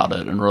wrote about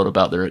it and wrote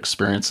about their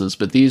experiences.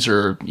 But these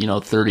are,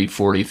 30,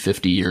 40,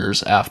 50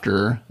 years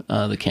after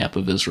the Camp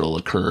of Israel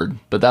occurred.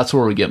 But that's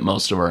where we get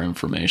most of our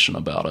information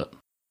about it.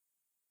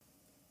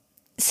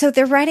 So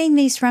they're writing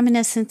these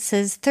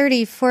reminiscences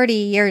 30, 40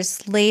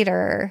 years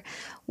later.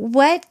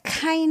 What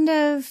kind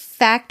of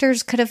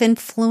factors could have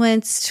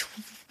influenced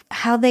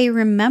how they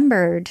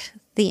remembered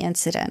the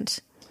incident?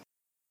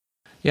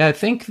 Yeah, I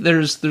think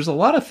there's a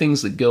lot of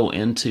things that go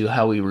into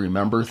how we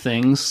remember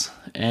things,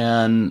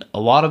 and a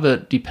lot of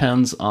it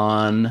depends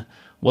on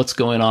what's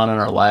going on in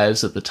our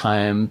lives at the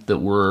time that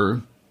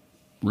we're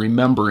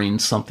remembering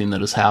something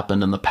that has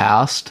happened in the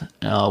past,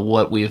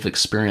 what we've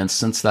experienced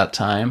since that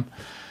time.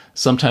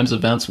 Sometimes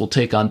events will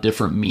take on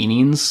different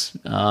meanings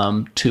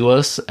to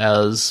us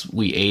as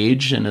we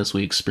age and as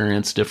we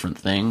experience different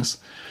things.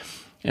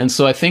 And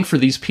so I think for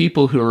these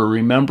people who are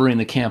remembering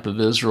the Camp of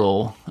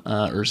Israel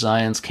or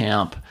Zion's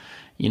Camp,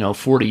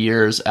 40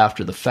 years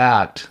after the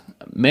fact,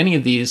 many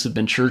of these have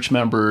been church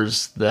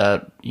members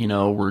that,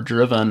 were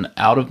driven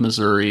out of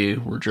Missouri,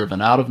 were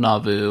driven out of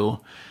Nauvoo,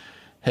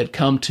 had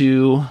come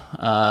to,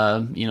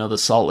 the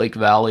Salt Lake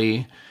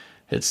Valley,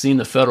 had seen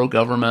the federal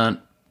government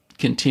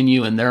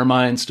continue in their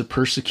minds to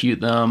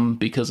persecute them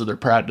because of their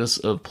practice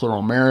of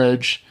plural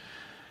marriage.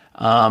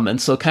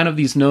 And so kind of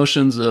these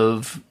notions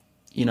of,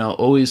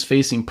 always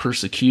facing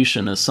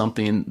persecution is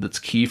something that's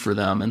key for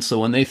them. And so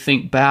when they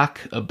think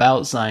back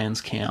about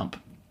Zion's Camp,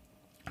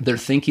 they're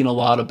thinking a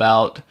lot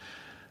about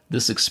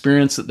this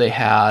experience that they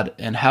had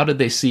and how did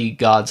they see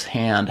God's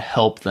hand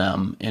help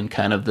them in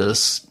kind of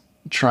this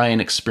trying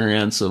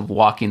experience of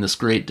walking this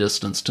great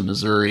distance to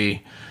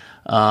Missouri,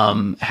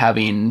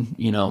 having,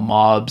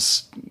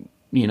 mobs,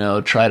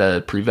 try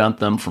to prevent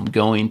them from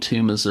going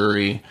to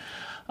Missouri,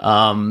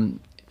 and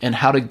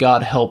how did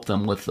God help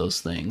them with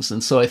those things?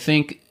 And so I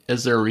think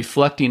as they're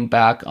reflecting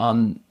back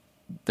on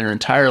their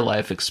entire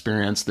life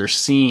experience, they're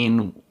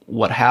seeing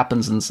what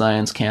happens in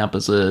Zion's Camp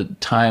as a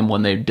time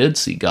when they did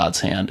see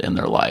God's hand in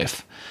their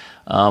life,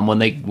 when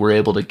they were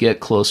able to get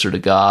closer to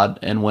God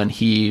and when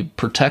He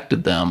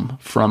protected them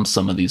from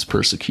some of these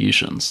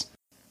persecutions.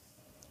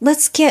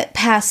 Let's get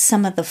past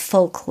some of the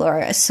folklore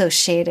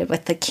associated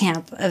with the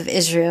Camp of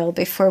Israel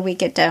before we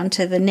get down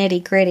to the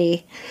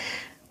nitty-gritty.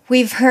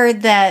 We've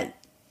heard that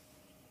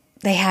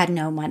they had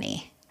no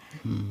money.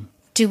 Mm-hmm.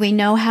 Do we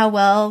know how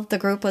well the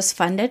group was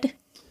funded?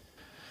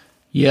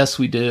 Yes,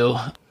 we do.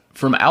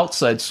 From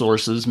outside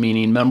sources,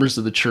 meaning members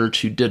of the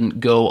church who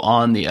didn't go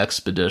on the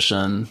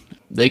expedition,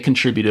 they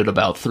contributed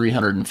about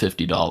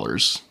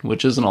 $350,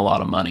 which isn't a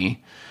lot of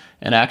money.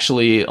 And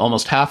actually,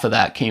 almost half of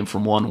that came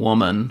from one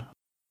woman,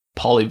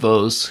 Polly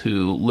Vose,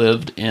 who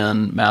lived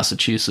in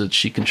Massachusetts.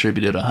 She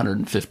contributed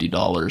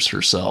 $150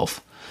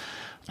 herself.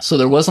 So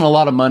there wasn't a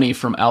lot of money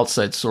from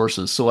outside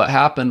sources. So what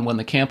happened when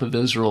the Camp of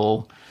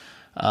Israel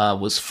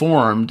was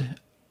formed,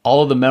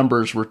 all of the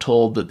members were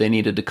told that they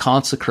needed to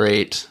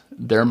consecrate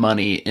their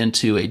money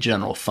into a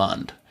general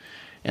fund.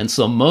 And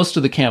so most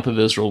of the Camp of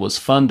Israel was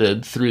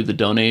funded through the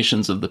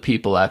donations of the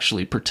people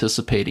actually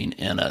participating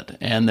in it.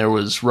 And there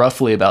was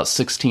roughly about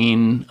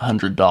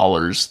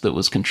 $1,600 that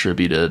was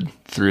contributed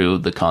through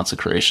the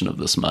consecration of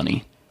this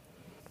money.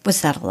 Was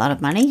that a lot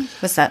of money?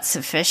 Was that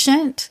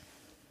sufficient?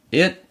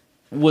 It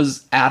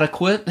was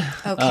adequate.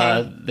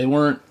 Okay. They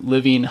weren't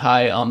living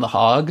high on the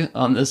hog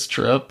on this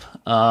trip,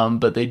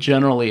 but they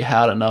generally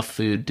had enough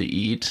food to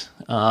eat.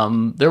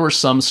 There were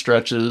some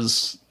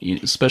stretches,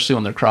 especially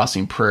when they're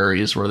crossing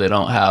prairies, where they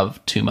don't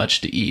have too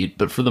much to eat,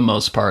 but for the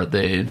most part,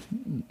 they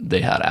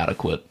had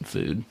adequate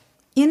food.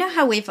 You know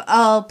how we've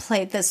all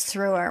played this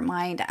through our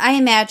mind? I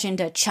imagined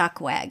a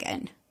chuck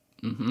wagon.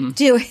 Mm-hmm.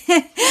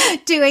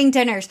 doing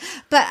dinners.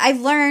 But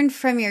I've learned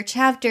from your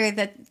chapter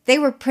that they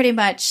were pretty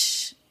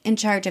much in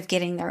charge of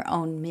getting their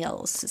own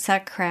meals. Is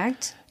that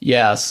correct?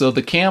 Yeah, so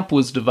the camp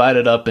was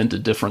divided up into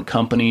different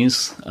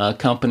companies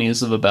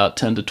of about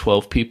 10 to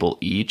 12 people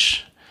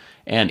each,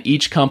 and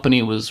each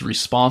company was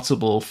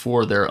responsible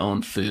for their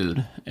own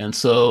food. And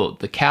so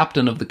the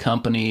captain of the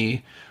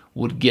company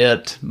would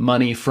get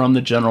money from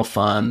the general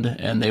fund,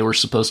 and they were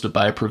supposed to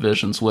buy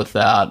provisions with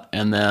that,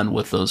 and then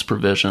with those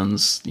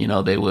provisions,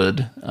 they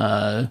would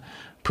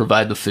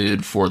provide the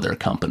food for their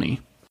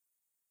company.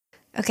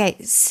 Okay,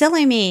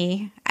 silly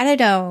me. I don't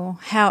know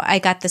how I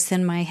got this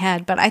in my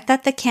head, but I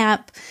thought the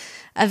Camp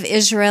of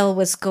Israel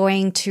was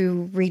going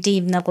to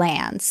redeem the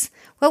lands.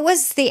 What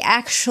was the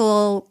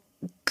actual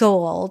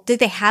goal? Did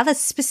they have a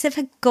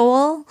specific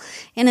goal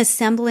in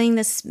assembling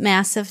this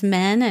mass of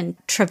men and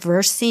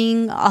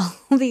traversing all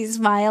these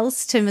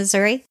miles to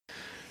Missouri?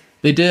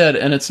 They did,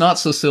 and it's not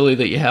so silly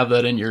that you have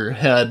that in your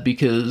head,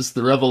 because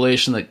the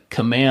revelation that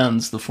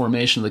commands the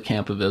formation of the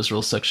Camp of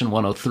Israel, section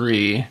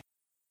 103,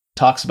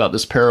 talks about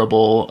this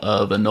parable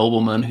of a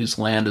nobleman whose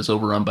land is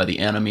overrun by the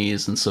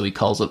enemies, and so he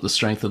calls up the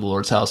strength of the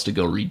Lord's house to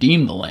go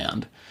redeem the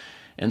land.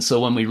 And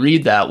so when we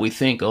read that, we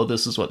think, oh,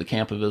 this is what the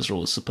Camp of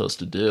Israel was supposed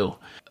to do.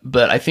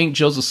 But I think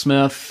Joseph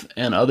Smith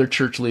and other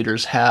church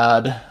leaders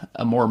had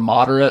a more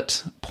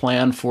moderate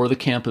plan for the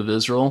Camp of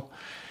Israel.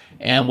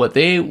 And what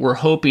they were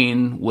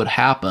hoping would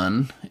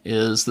happen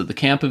is that the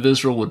Camp of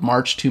Israel would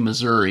march to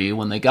Missouri.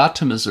 When they got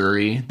to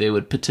Missouri, they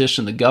would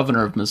petition the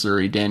governor of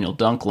Missouri, Daniel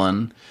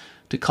Dunklin,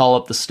 to call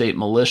up the state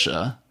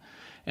militia.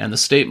 And the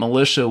state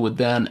militia would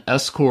then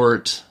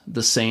escort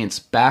the saints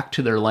back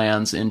to their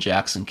lands in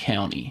Jackson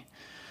County.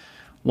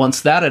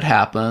 Once that had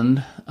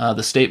happened,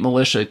 the state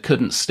militia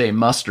couldn't stay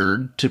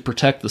mustered to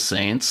protect the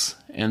saints.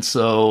 And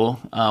so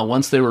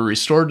once they were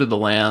restored to the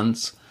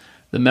lands,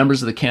 the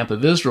members of the Camp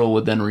of Israel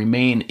would then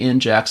remain in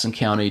Jackson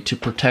County to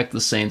protect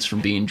the saints from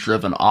being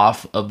driven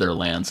off of their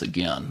lands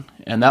again.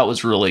 And that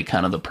was really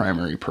kind of the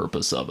primary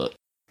purpose of it.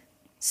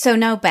 So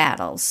no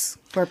battles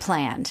were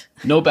planned.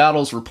 No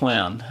battles were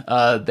planned.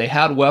 They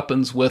had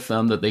weapons with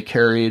them that they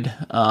carried,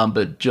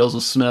 but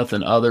Joseph Smith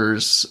and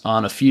others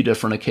on a few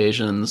different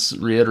occasions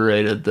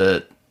reiterated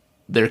that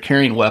they're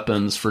carrying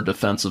weapons for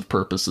defensive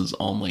purposes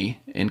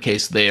only in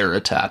case they are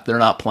attacked. They're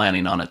not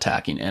planning on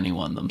attacking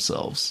anyone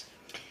themselves.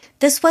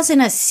 This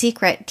wasn't a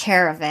secret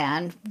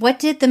caravan. What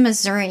did the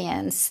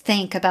Missourians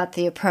think about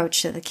the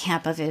approach to the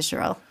Camp of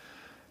Israel?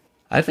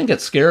 I think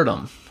it scared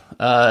them.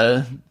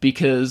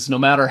 Because no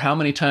matter how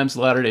many times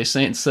the Latter-day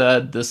Saints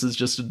said this is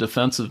just a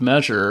defensive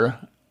measure,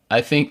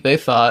 I think they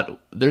thought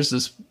there's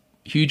this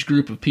huge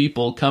group of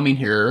people coming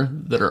here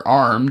that are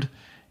armed,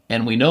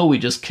 and we know we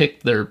just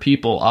kicked their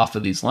people off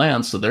of these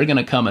lands, so they're going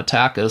to come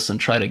attack us and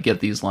try to get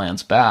these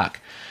lands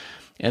back.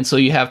 And so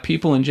you have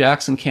people in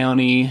Jackson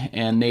County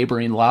and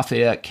neighboring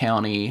Lafayette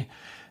County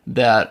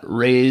that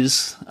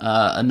raise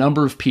a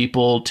number of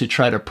people to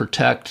try to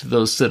protect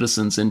those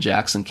citizens in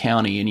Jackson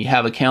County. And you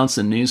have accounts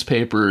in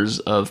newspapers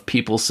of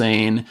people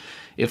saying,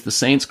 if the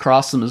Saints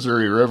cross the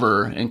Missouri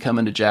River and come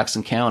into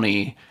Jackson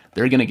County,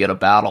 they're going to get a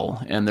battle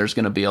and there's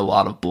going to be a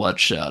lot of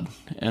bloodshed.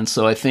 And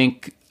so I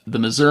think the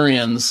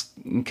Missourians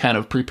kind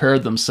of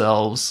prepared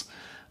themselves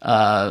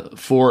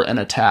for an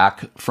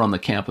attack from the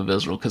Camp of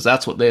Israel, because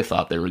that's what they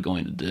thought they were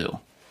going to do.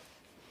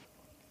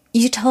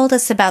 You told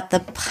us about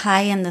the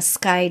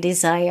pie-in-the-sky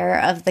desire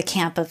of the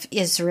Camp of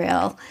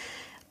Israel,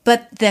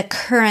 but the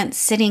current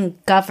sitting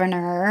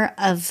governor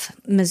of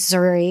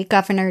Missouri,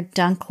 Governor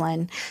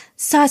Dunklin,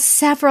 saw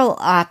several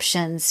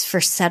options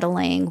for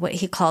settling what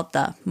he called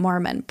the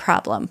Mormon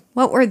problem.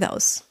 What were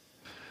those?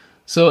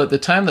 So at the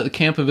time that the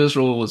Camp of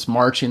Israel was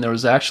marching, there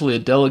was actually a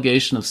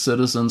delegation of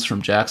citizens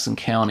from Jackson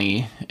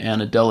County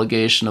and a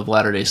delegation of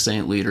Latter-day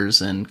Saint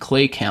leaders in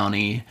Clay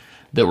County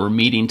that were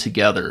meeting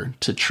together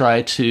to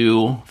try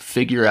to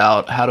figure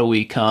out how do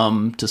we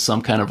come to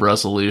some kind of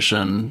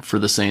resolution for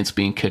the Saints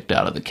being kicked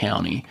out of the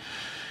county.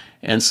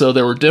 And so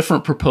there were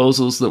different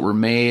proposals that were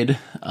made.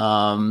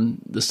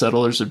 The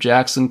settlers of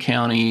Jackson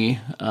County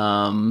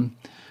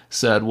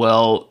said,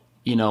 well,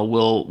 you know,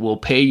 we'll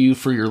pay you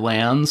for your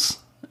lands,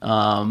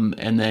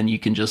 and then you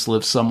can just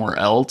live somewhere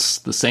else.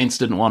 The Saints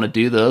didn't want to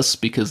do this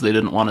because they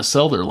didn't want to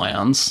sell their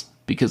lands,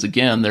 because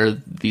again, they're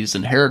these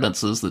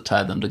inheritances that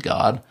tie them to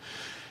God.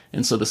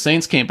 And so the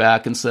Saints came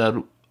back and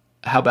said,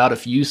 how about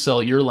if you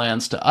sell your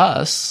lands to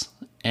us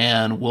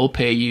and we'll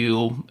pay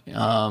you,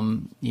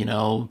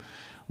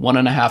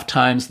 1.5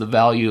 times the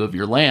value of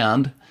your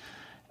land.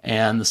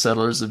 And the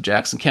settlers of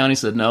Jackson County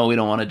said, no, we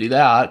don't want to do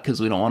that because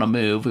we don't want to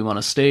move. We want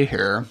to stay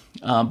here.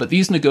 But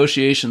these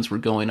negotiations were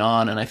going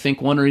on. And I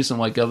think one reason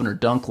why Governor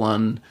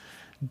Dunklin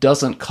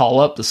doesn't call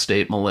up the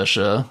state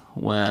militia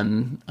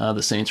when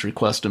the Saints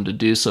request him to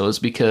do so is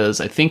because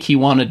I think he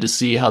wanted to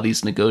see how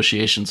these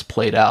negotiations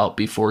played out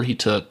before he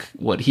took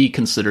what he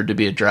considered to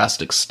be a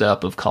drastic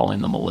step of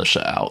calling the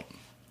militia out.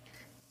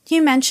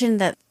 You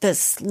mentioned that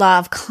this law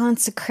of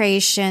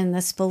consecration,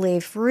 this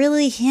belief,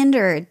 really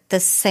hindered the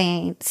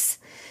Saints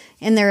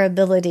in their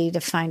ability to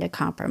find a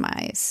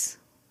compromise.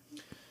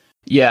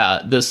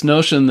 Yeah, this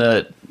notion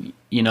that,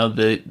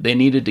 they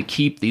needed to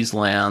keep these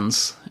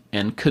lands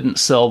and couldn't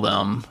sell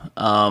them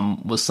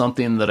was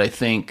something that I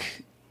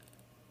think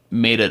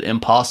made it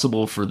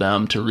impossible for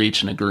them to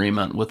reach an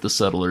agreement with the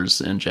settlers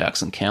in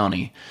Jackson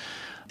County.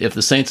 If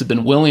the Saints had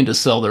been willing to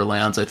sell their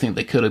lands, I think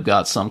they could have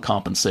got some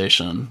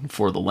compensation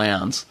for the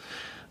lands.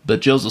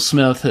 But Joseph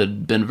Smith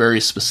had been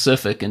very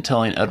specific in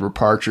telling Edward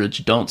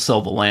Partridge, don't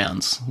sell the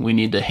lands. We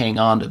need to hang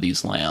on to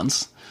these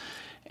lands.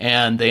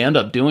 And they end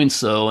up doing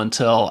so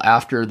until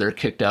after they're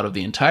kicked out of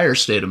the entire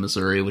state of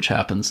Missouri, which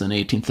happens in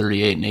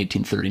 1838 and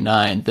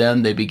 1839.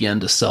 Then they begin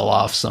to sell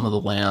off some of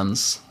the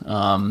lands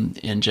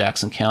in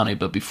Jackson County.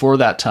 But before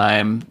that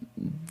time,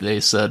 they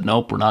said,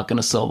 nope, we're not going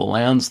to sell the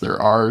lands.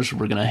 They're ours.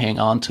 We're going to hang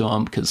on to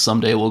them because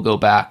someday we'll go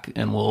back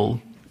and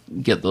we'll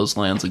get those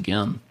lands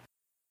again.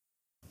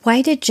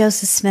 Why did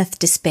Joseph Smith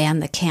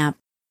disband the camp?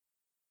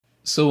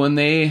 So when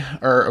they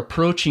are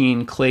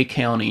approaching Clay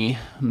County,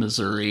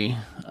 Missouri,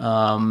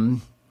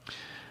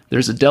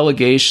 there's a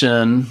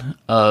delegation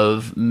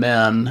of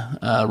men,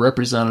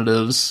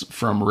 representatives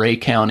from Ray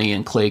County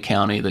and Clay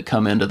County that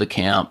come into the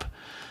camp,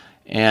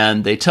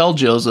 and they tell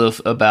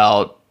Joseph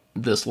about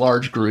this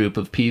large group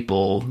of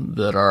people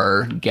that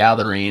are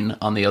gathering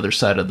on the other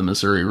side of the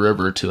Missouri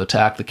River to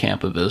attack the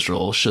camp of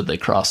Israel should they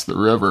cross the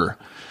river.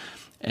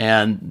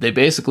 And they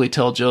basically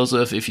tell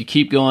Joseph, if you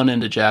keep going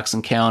into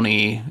Jackson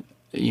County,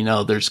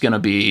 there's going to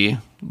be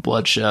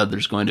bloodshed,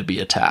 there's going to be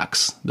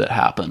attacks that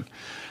happen.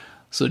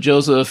 So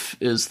Joseph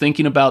is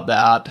thinking about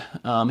that.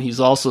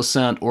 He's also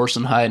sent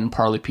Orson Hyde and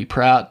Parley P.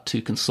 Pratt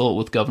to consult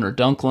with Governor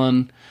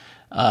Dunklin.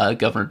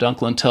 Governor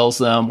Dunklin tells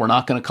them, we're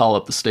not going to call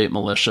up the state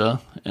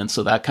militia. And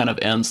so that kind of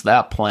ends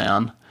that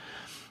plan.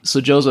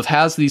 So Joseph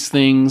has these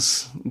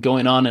things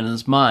going on in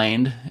his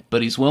mind,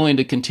 but he's willing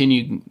to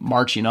continue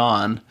marching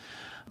on.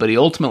 But he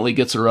ultimately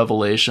gets a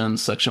revelation,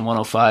 Section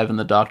 105 in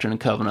the Doctrine and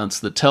Covenants,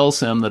 that tells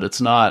him that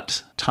it's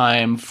not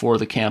time for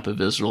the camp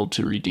of Israel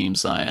to redeem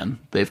Zion.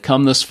 They've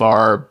come this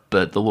far,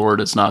 but the Lord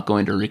is not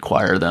going to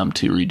require them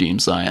to redeem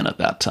Zion at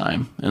that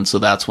time. And so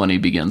that's when he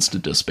begins to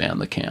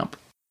disband the camp.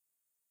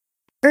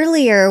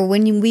 Earlier,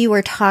 when we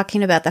were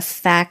talking about the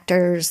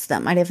factors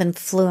that might have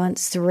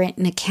influenced the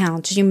written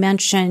account, you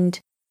mentioned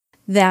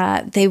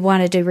that they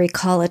wanted to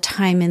recall a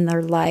time in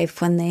their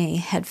life when they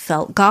had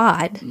felt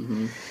God.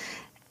 Mm-hmm.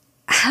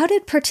 How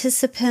did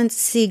participants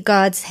see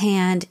God's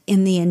hand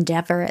in the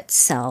endeavor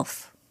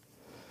itself?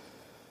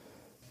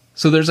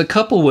 So there's a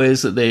couple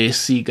ways that they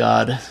see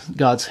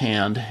God's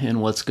hand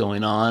in what's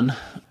going on.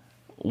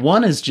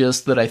 One is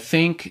just that I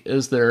think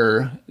as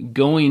they're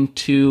going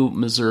to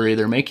Missouri,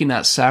 they're making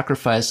that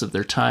sacrifice of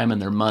their time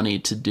and their money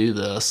to do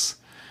this.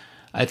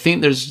 I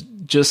think there's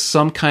just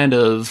some kind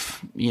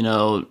of,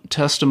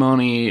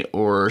 testimony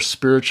or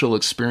spiritual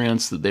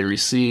experience that they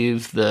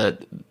receive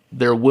that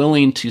they're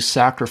willing to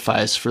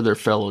sacrifice for their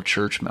fellow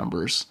church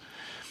members.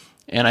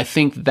 And I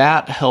think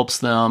that helps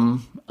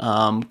them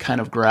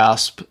kind of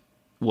grasp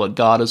what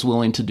God is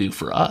willing to do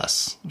for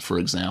us, for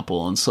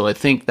example. And so I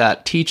think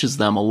that teaches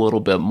them a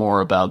little bit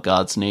more about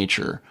God's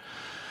nature.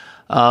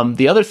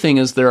 The other thing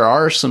is there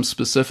are some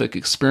specific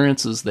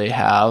experiences they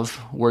have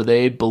where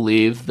they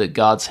believe that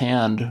God's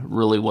hand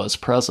really was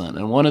present.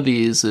 And one of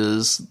these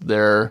is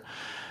they're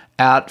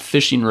at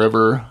Fishing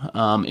River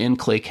in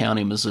Clay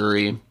County,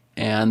 Missouri,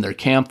 and they're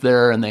camped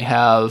there, and they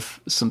have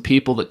some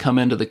people that come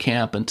into the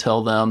camp and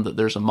tell them that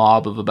there's a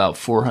mob of about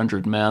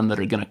 400 men that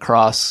are going to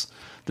cross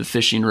the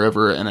Fishing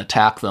River and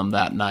attack them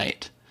that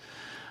night.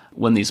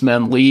 When these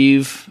men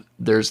leave,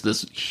 there's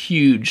this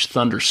huge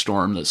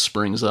thunderstorm that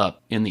springs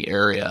up in the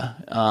area,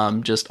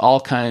 just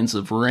all kinds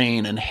of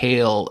rain and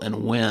hail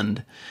and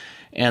wind.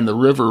 And the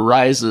river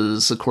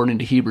rises, according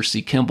to Heber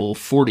C. Kimball,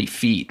 40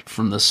 feet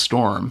from the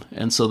storm.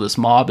 And so this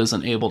mob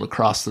isn't able to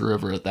cross the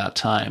river at that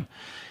time.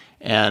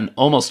 And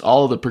almost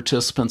all of the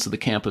participants of the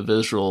Camp of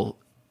Israel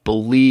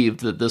believed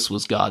that this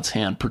was God's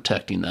hand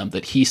protecting them,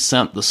 that he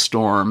sent the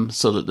storm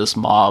so that this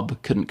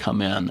mob couldn't come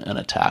in and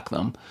attack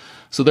them.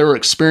 So there were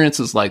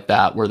experiences like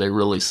that where they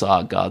really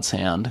saw God's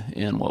hand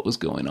in what was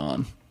going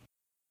on.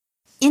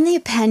 In the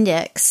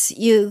appendix,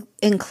 you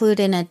include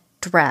an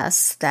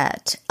address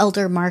that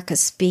Elder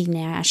Marcus B.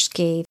 Nash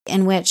gave,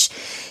 in which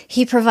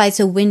he provides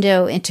a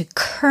window into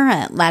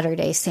current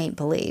Latter-day Saint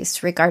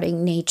beliefs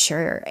regarding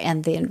nature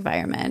and the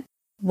environment.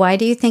 Why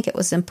do you think it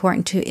was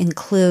important to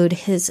include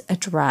his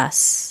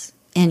address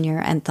in your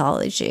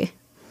anthology?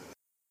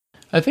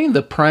 I think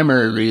the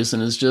primary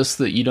reason is just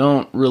that you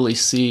don't really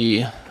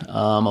see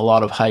a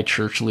lot of high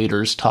church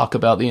leaders talk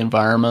about the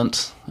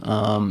environment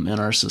in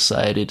our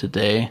society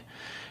today.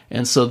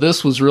 And so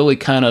this was really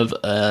kind of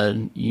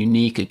a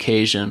unique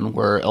occasion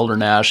where Elder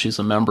Nash, who's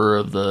a member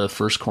of the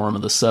First Quorum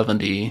of the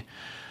 70,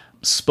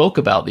 spoke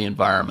about the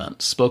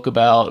environment, spoke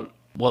about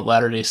what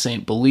Latter-day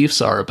Saint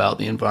beliefs are about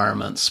the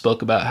environment,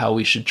 spoke about how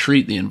we should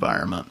treat the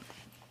environment.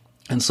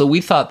 And so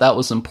we thought that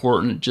was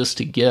important just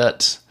to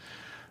get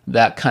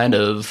that kind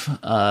of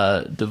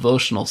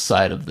devotional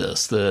side of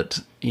this,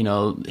 that,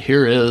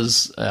 here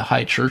is a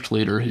high church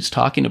leader who's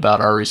talking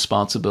about our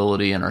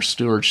responsibility and our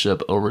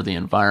stewardship over the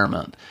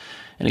environment.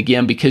 And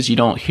again, because you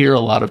don't hear a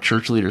lot of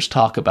church leaders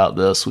talk about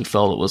this, we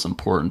felt it was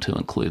important to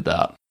include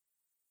that.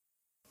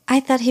 I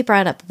thought he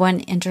brought up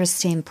one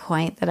interesting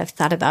point that I've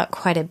thought about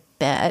quite a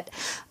bit.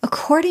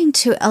 According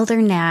to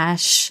Elder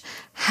Nash,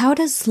 how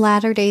does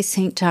Latter-day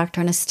Saint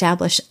doctrine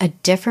establish a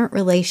different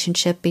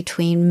relationship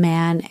between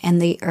man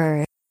and the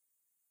earth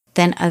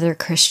than other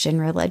Christian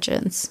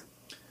religions?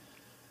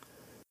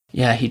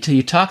 Yeah,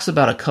 he talks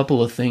about a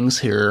couple of things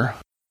here.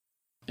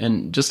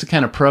 And just to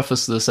kind of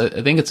preface this, I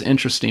think it's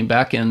interesting.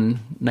 Back in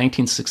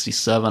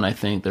 1967, I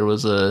think, there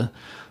was a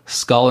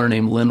scholar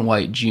named Lynn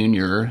White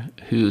Jr.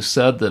 who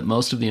said that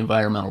most of the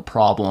environmental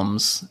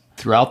problems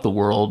throughout the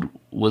world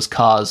was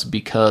caused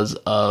because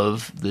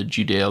of the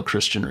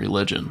Judeo-Christian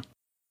religion.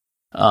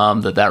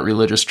 That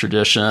religious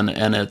tradition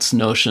and its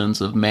notions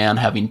of man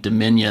having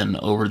dominion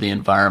over the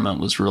environment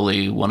was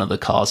really one of the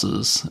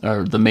causes,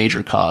 or the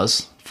major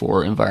cause,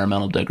 for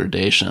environmental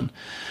degradation.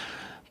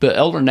 But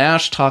Elder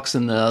Nash talks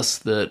in this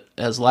that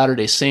as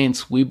Latter-day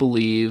Saints, we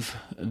believe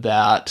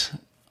that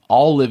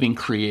all living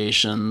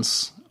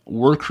creations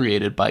were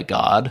created by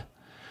God,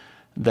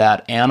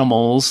 that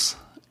animals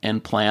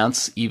and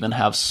plants even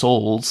have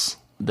souls,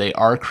 They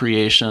are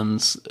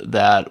creations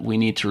that we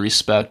need to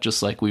respect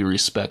just like we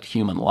respect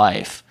human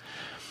life.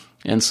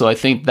 And so I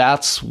think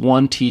that's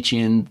one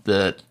teaching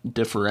that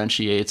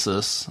differentiates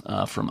us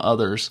from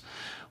others.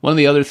 One of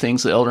the other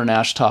things that Elder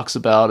Nash talks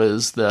about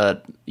is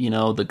that,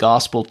 the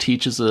gospel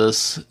teaches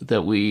us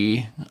that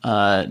we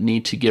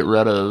need to get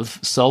rid of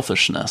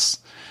selfishness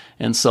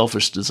and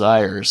selfish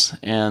desires.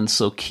 And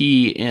so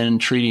key in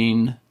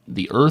treating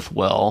the earth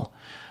well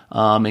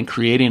and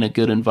creating a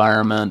good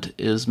environment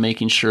is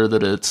making sure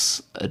that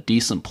it's a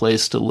decent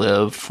place to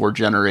live for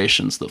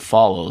generations that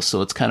follow.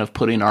 So it's kind of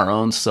putting our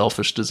own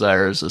selfish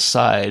desires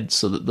aside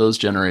so that those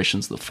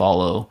generations that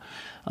follow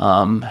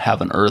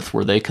have an earth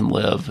where they can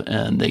live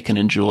and they can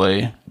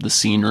enjoy the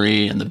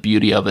scenery and the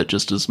beauty of it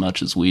just as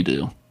much as we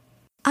do.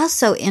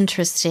 Also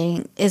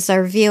interesting is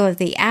our view of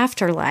the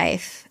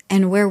afterlife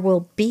and where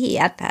we'll be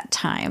at that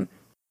time.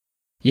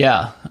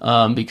 Yeah,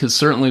 because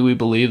certainly we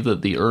believe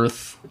that the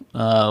earth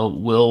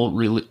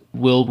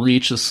will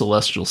reach a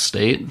celestial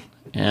state,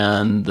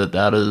 and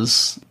that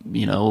is,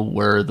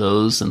 where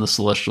those in the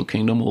celestial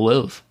kingdom will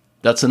live.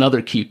 That's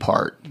another key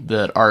part,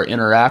 that our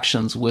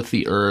interactions with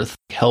the earth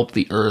help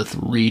the earth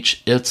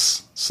reach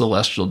its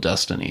celestial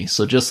destiny.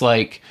 So just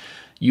like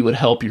you would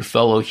help your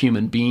fellow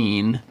human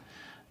being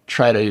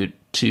try to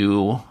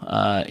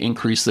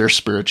increase their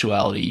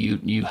spirituality,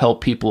 you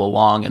help people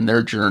along in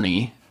their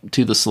journey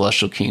to the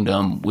celestial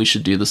kingdom, we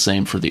should do the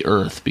same for the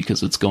earth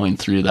because it's going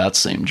through that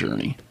same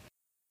journey.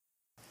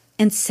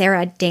 In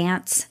Sarah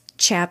Dant's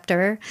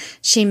chapter,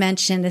 she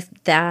mentioned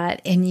that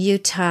in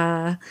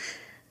Utah,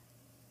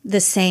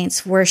 the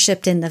saints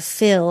worshipped in the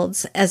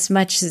fields as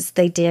much as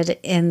they did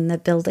in the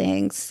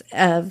buildings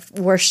of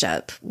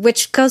worship,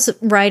 which goes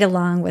right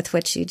along with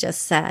what you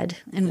just said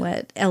and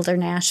what Elder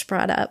Nash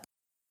brought up.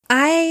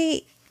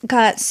 I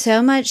got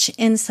so much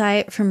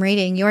insight from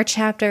reading your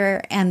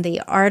chapter and the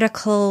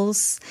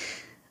articles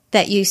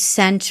that you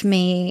sent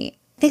me.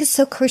 I think it's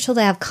so crucial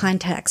to have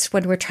context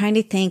when we're trying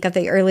to think of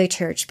the early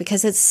church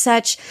because it's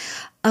such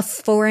a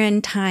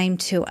foreign time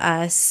to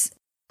us.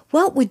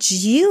 What would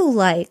you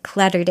like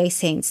Latter-day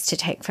Saints to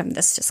take from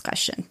this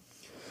discussion?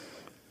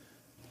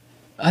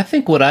 I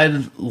think what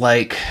I'd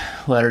like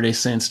Latter-day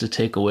Saints to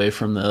take away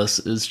from this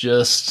is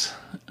just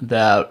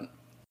that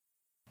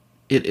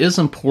it is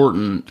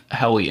important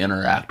how we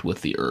interact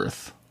with the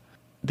earth.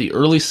 The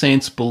early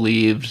saints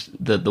believed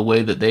that the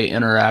way that they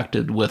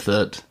interacted with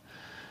it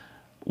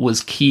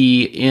was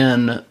key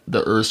in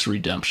the earth's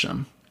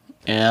redemption.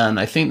 And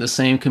I think the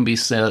same can be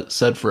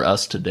said for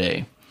us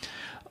today.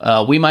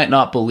 We might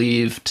not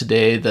believe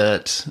today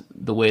that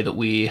the way that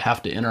we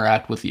have to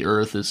interact with the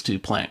earth is to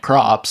plant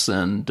crops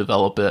and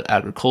develop it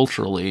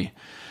agriculturally,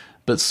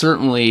 but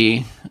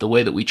certainly the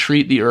way that we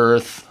treat the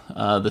earth,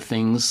 the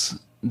things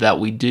that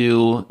we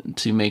do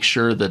to make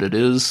sure that it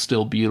is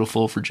still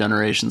beautiful for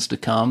generations to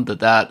come,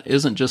 that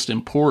isn't just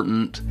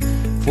important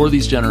for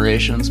these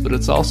generations, but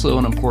it's also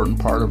an important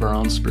part of our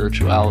own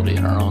spirituality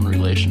and our own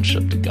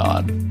relationship to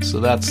God. So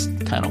that's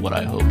kind of what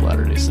I hope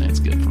Latter-day Saints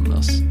get from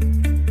this.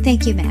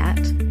 Thank you, Matt.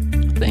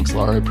 Thanks,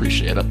 Laura. I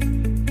appreciate it.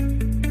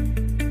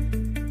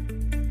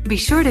 Be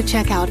sure to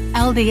check out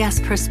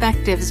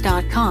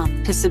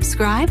ldsperspectives.com to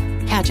subscribe,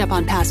 catch up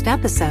on past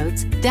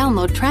episodes,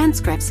 download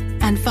transcripts,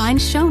 and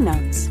find show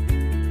notes.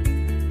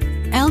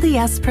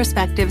 LDS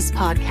Perspectives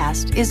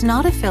podcast is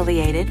not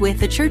affiliated with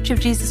The Church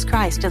of Jesus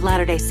Christ of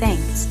Latter-day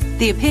Saints.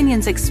 The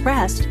opinions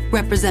expressed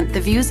represent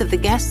the views of the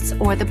guests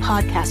or the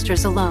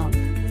podcasters alone.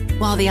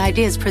 While the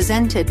ideas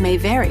presented may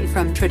vary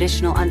from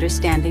traditional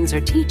understandings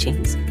or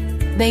teachings,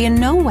 they in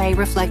no way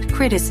reflect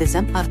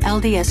criticism of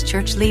LDS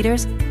church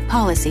leaders,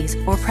 policies,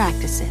 or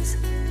practices.